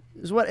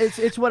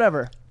 It's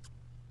whatever.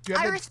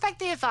 I respect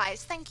the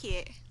advice. Thank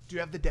you. Do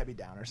you have the Debbie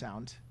Downer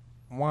sound?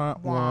 Wah,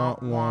 wah,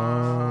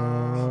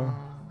 wah.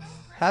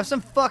 Have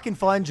some fucking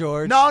fun,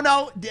 George.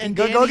 No. And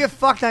go get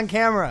fucked on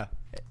camera.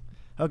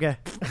 Okay.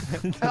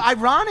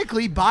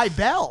 Ironically, by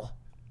Belle.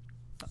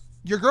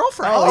 Your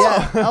girlfriend.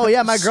 Oh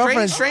yeah, my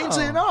girlfriend.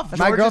 Strangely enough,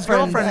 my George's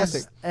girlfriend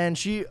is, and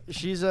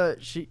she's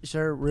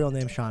her real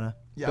name's Shauna.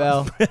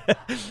 Yeah.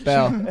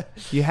 Belle,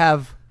 you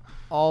have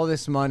all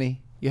this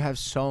money. You have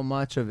so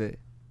much of it.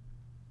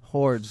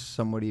 Hordes,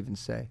 some would even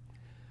say.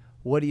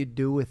 What do you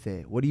do with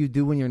it? What do you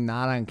do when you're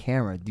not on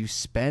camera? Do you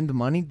spend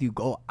money? Do you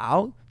go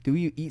out? Do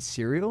you eat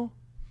cereal?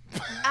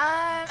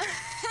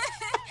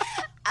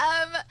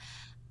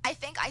 I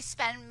think I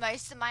spend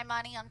most of my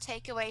money on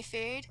takeaway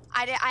food.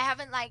 I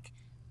haven't like,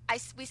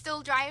 we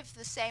still drive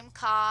the same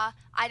car.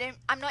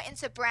 I'm not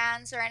into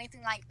brands or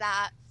anything like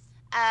that.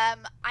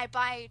 I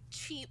buy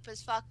cheap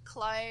as fuck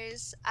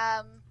clothes.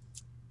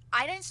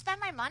 I don't spend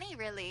my money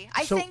really.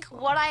 I think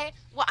what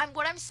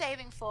I'm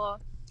saving for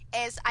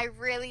is I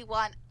really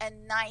want a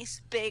nice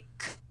big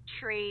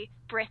tree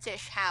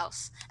British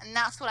house, and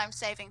that's what I'm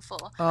saving for.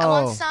 I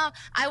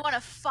want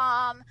a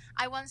farm.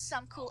 I want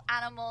some cool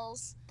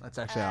animals. That's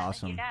actually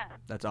awesome. Yeah.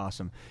 That's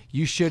awesome.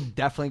 You should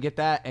definitely get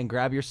that and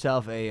grab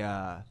yourself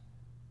a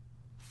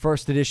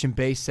first edition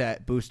base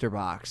set booster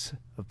box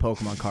of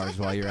Pokemon cards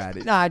while you're at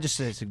it. No, I just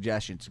a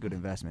suggestion. It's a good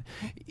investment.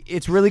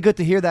 It's really good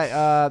to hear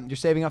that you're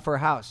saving up for a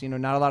house. You know,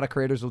 not a lot of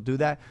creators will do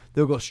that.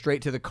 They'll go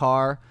straight to the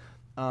car.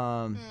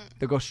 They'll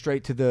go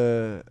straight to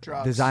the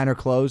designer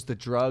clothes, the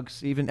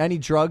drugs. Even any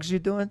drugs you're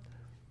doing?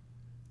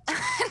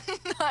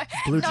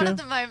 No, not at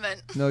the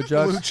moment. No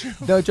drugs.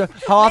 No drugs.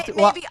 How often?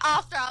 Maybe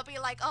after I'll be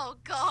like, oh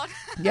god.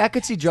 Yeah, I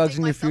could see drugs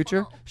in your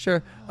future.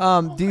 Sure.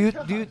 Do you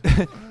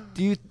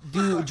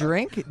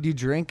drink? Do you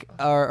drink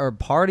or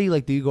party?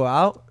 Like, do you go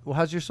out? Well,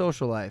 how's your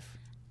social life?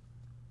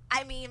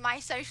 I mean, my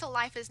social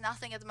life is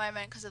nothing at the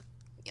moment because of,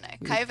 you know,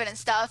 COVID and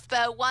stuff.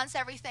 But once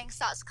everything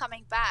starts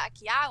coming back,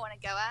 yeah, I want to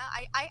go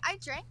out. I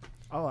drink.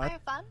 Oh, I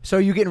have fun. So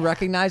are you getting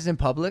recognized in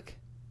public?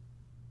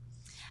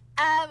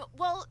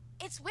 Well,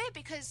 it's weird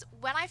because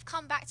when I've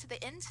come back to the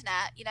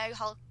internet, you know,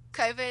 how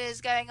COVID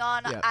is going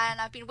on, and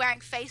I've been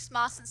wearing face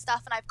masks and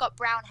stuff, and I've got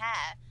brown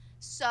hair,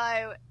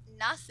 so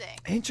nothing.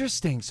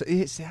 Interesting. So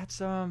it's It's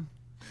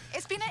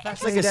been an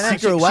that's interesting. like a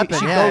secret weapon.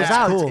 She Yeah, goes it's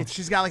out. cool.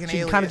 She's got like an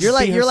alien. kind of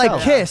You're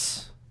like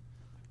Kiss.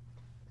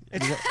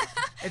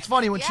 It's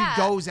funny when she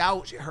goes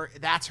out.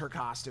 That's her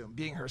costume,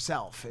 being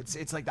herself.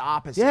 It's like the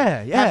opposite.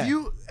 Yeah.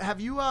 Have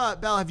you,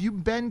 Belle? Have you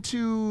been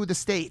to the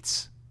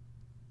States?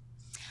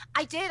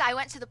 I did. I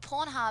went to the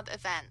Pornhub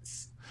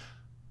events.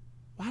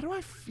 Why do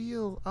I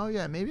feel? Oh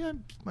yeah, maybe I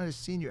might have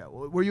seen you.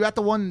 Were you at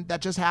the one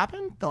that just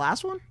happened? The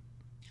last one?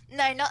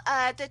 No, not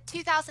the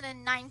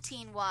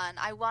 2019 one.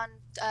 I won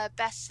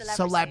best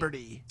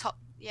celebrity. Top.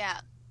 Yeah.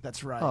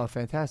 That's right. Oh,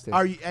 fantastic.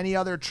 Are you any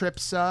other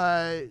trips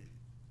out?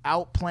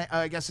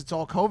 I guess it's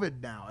all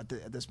COVID now at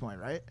this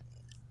point, right?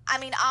 I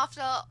mean,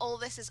 after all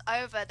this is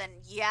over, then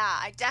yeah,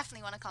 I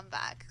definitely want to come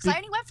back. Because I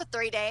only went for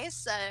 3 days,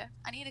 so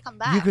I need to come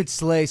back. You could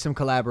slay some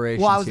collaborations.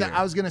 Well, I here.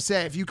 was gonna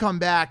say, if you come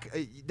back,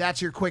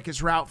 that's your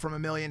quickest route from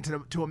 $1 million to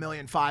 $1.5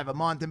 million a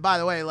month. And by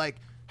the way, like,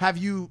 have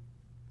you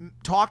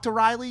talked to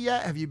Riley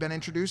yet? Have you been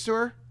introduced to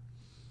her?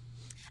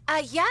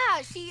 Yeah,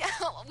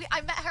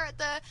 I met her at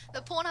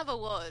the Pornhub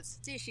Awards.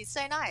 Dude, she's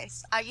so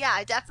nice. Yeah,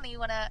 I definitely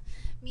want to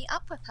meet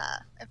up with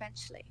her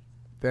eventually.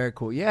 Very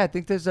cool. Yeah, I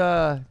think there's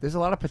a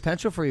lot of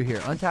potential for you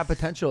here. Untapped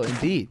potential,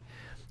 indeed.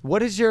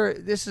 What is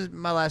this is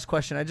my last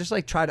question. I just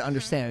like try to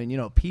understand, you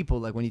know, people,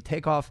 like when you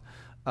take off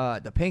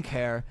the pink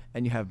hair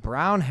and you have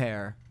brown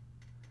hair,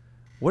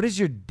 what is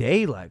your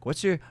day like?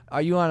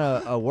 Are you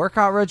on a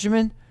workout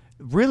regimen?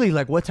 Really,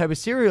 like what type of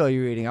cereal are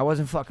you eating? I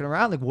wasn't fucking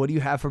around. Like, what do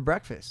you have for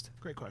breakfast?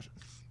 Great question.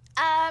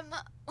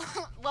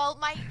 Well,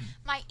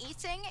 my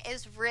eating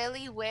is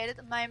really weird at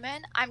the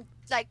moment. I'm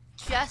like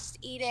just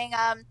eating,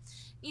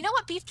 you know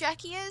what beef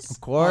jerky is? Of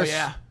course. Oh,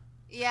 yeah.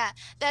 Yeah,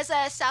 there's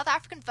a South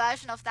African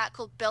version of that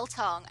called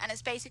biltong, and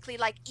it's basically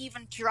like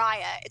even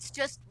drier. It's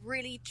just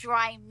really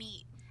dry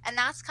meat, and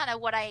that's kind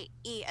of what I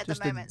eat at the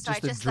moment. So I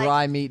just dry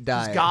like, meat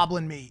diet. Just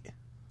goblin meat.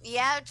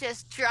 Yeah,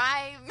 just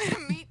dry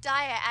meat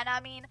diet. And I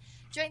mean,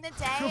 during the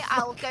day,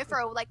 I'll go for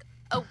a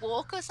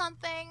walk or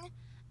something.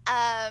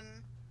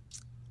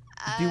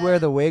 Do you wear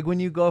the wig when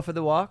you go for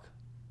the walk?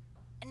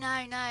 No.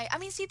 I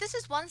mean, see, this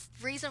is one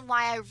reason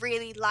why I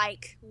really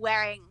like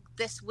wearing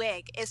this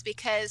wig is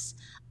because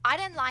I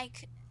don't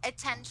like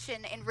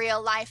attention in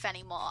real life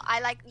anymore. I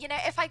like, you know,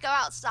 if I go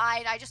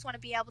outside, I just want to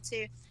be able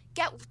to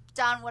get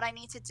done what I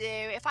need to do.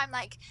 If I'm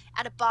like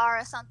at a bar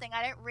or something,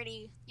 I don't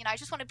really, you know, I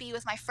just want to be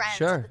with my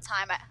friends at the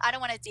time. I don't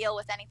want to deal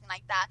with anything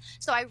like that.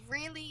 So I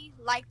really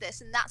like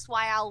this, and that's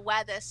why I'll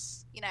wear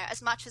this, you know,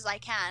 as much as I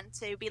can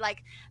to be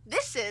like,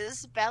 this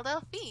is Belle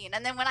Delphine.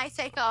 And then when I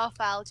take off,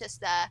 I'll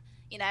just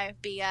you know,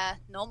 be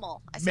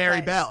normal, I suppose.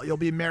 Mary Belle. You'll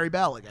be Mary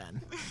Belle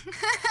again.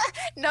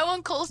 No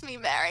one calls me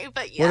Mary,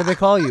 but yeah. What do they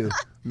call you?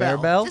 Mary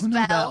Belle? Just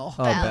Belle.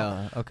 Oh,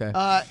 Belle. Okay.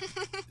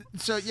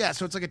 So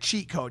it's like a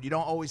cheat code. You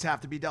don't always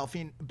have to be Belle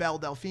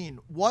Delphine.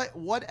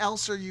 What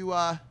else are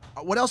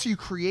you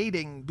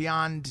creating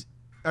beyond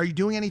Are you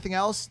doing anything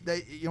else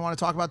that you want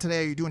to talk about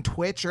today? Are you doing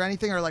Twitch or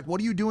anything? Or like, what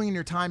are you doing in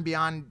your time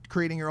beyond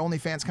creating your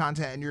OnlyFans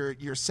content and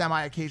your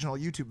semi-occasional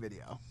YouTube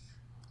video?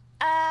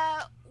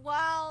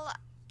 Well,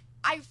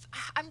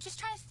 I'm just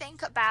trying to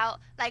think about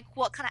like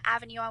what kind of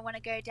avenue I want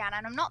to go down,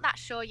 and I'm not that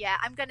sure yet.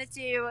 I'm gonna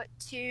do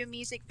 2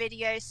 music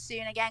videos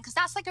soon again, because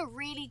that's like a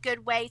really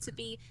good way to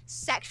be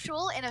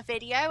sexual in a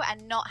video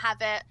and not have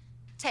it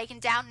taken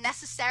down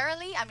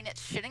necessarily. I mean, it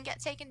shouldn't get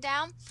taken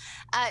down.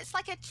 It's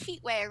like a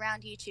cheat way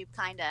around YouTube,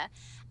 kinda.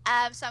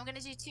 So I'm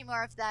gonna do 2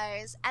 more of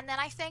those, and then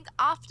I think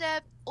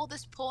after all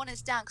this porn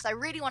is done, because I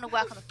really want to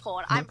work on the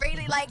porn. I'm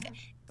really like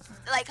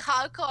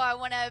hardcore. I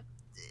want to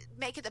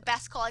make it the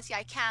best quality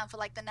I can for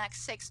like the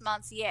next 6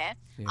 months, year.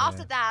 Yeah.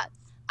 After that,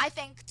 I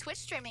think Twitch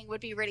streaming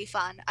would be really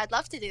fun. I'd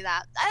love to do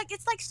that.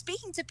 It's like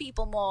speaking to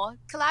people more,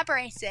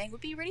 collaborating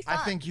would be really fun.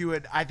 I think you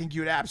would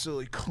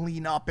absolutely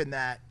clean up in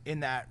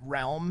that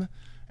realm.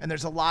 And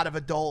there's a lot of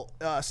adult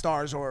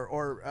stars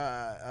or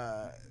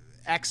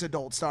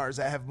ex-adult stars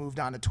that have moved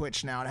on to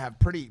Twitch now and have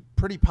pretty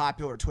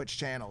popular Twitch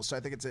channels. So I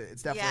think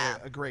it's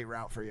definitely a great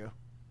route for you.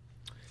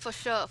 For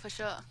sure.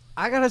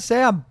 I gotta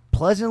say, I'm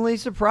pleasantly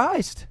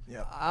surprised.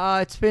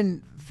 Yeah. It's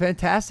been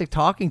fantastic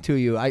talking to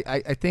you.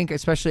 I think,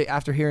 especially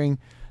after hearing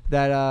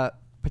that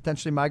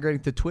potentially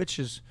migrating to Twitch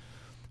is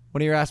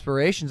one of your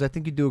aspirations, I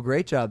think you do a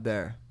great job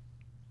there.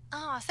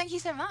 Oh, thank you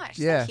so much.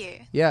 Yeah. Thank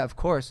you. Yeah, of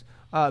course.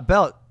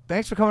 Belle,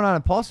 thanks for coming on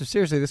Impulsive.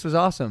 Seriously, this was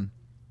awesome.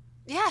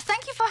 Yeah,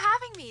 thank you for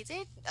having me,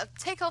 dude.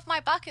 Take off my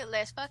bucket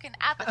list, fucking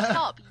at the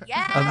top.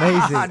 Yeah.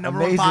 Amazing.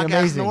 Number one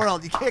podcast in the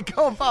world. You can't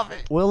go above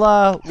it.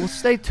 We'll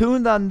stay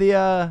tuned on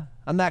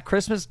that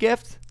Christmas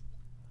gift.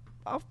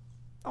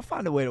 I'll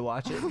find a way to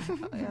watch it.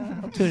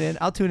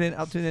 I'll tune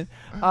in.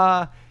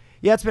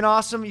 Yeah, it's been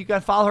awesome. You can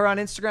follow her on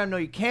Instagram. No,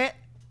 you can't.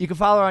 You can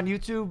follow her on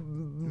YouTube.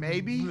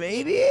 Maybe.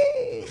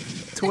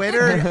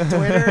 Twitter.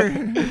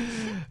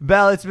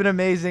 Belle, it's been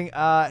amazing.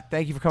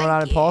 Thank you for coming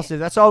on Impulsive.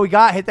 That's all we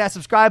got. Hit that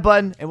subscribe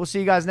button, and we'll see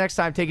you guys next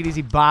time. Take it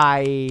easy.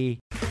 Bye.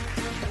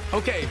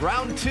 Okay,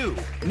 round 2.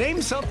 Name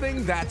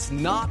something that's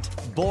not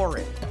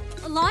boring.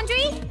 A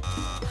laundry?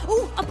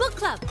 Ooh, a book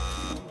club.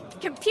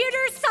 Computer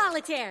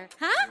solitaire,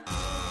 huh?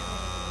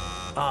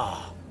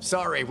 Ah,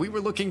 sorry. We were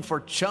looking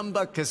for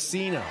Chumba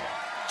Casino.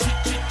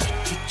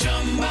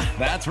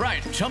 That's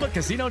right.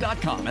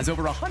 ChumbaCasino.com has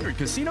over 100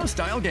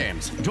 casino-style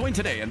games. Join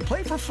today and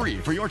play for free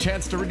for your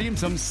chance to redeem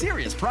some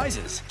serious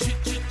prizes.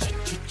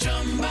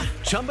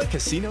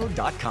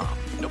 ChumbaCasino.com.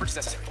 No purchase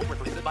necessary. Void where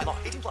prohibited by law.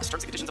 18+ terms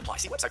and conditions apply.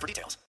 See website for details.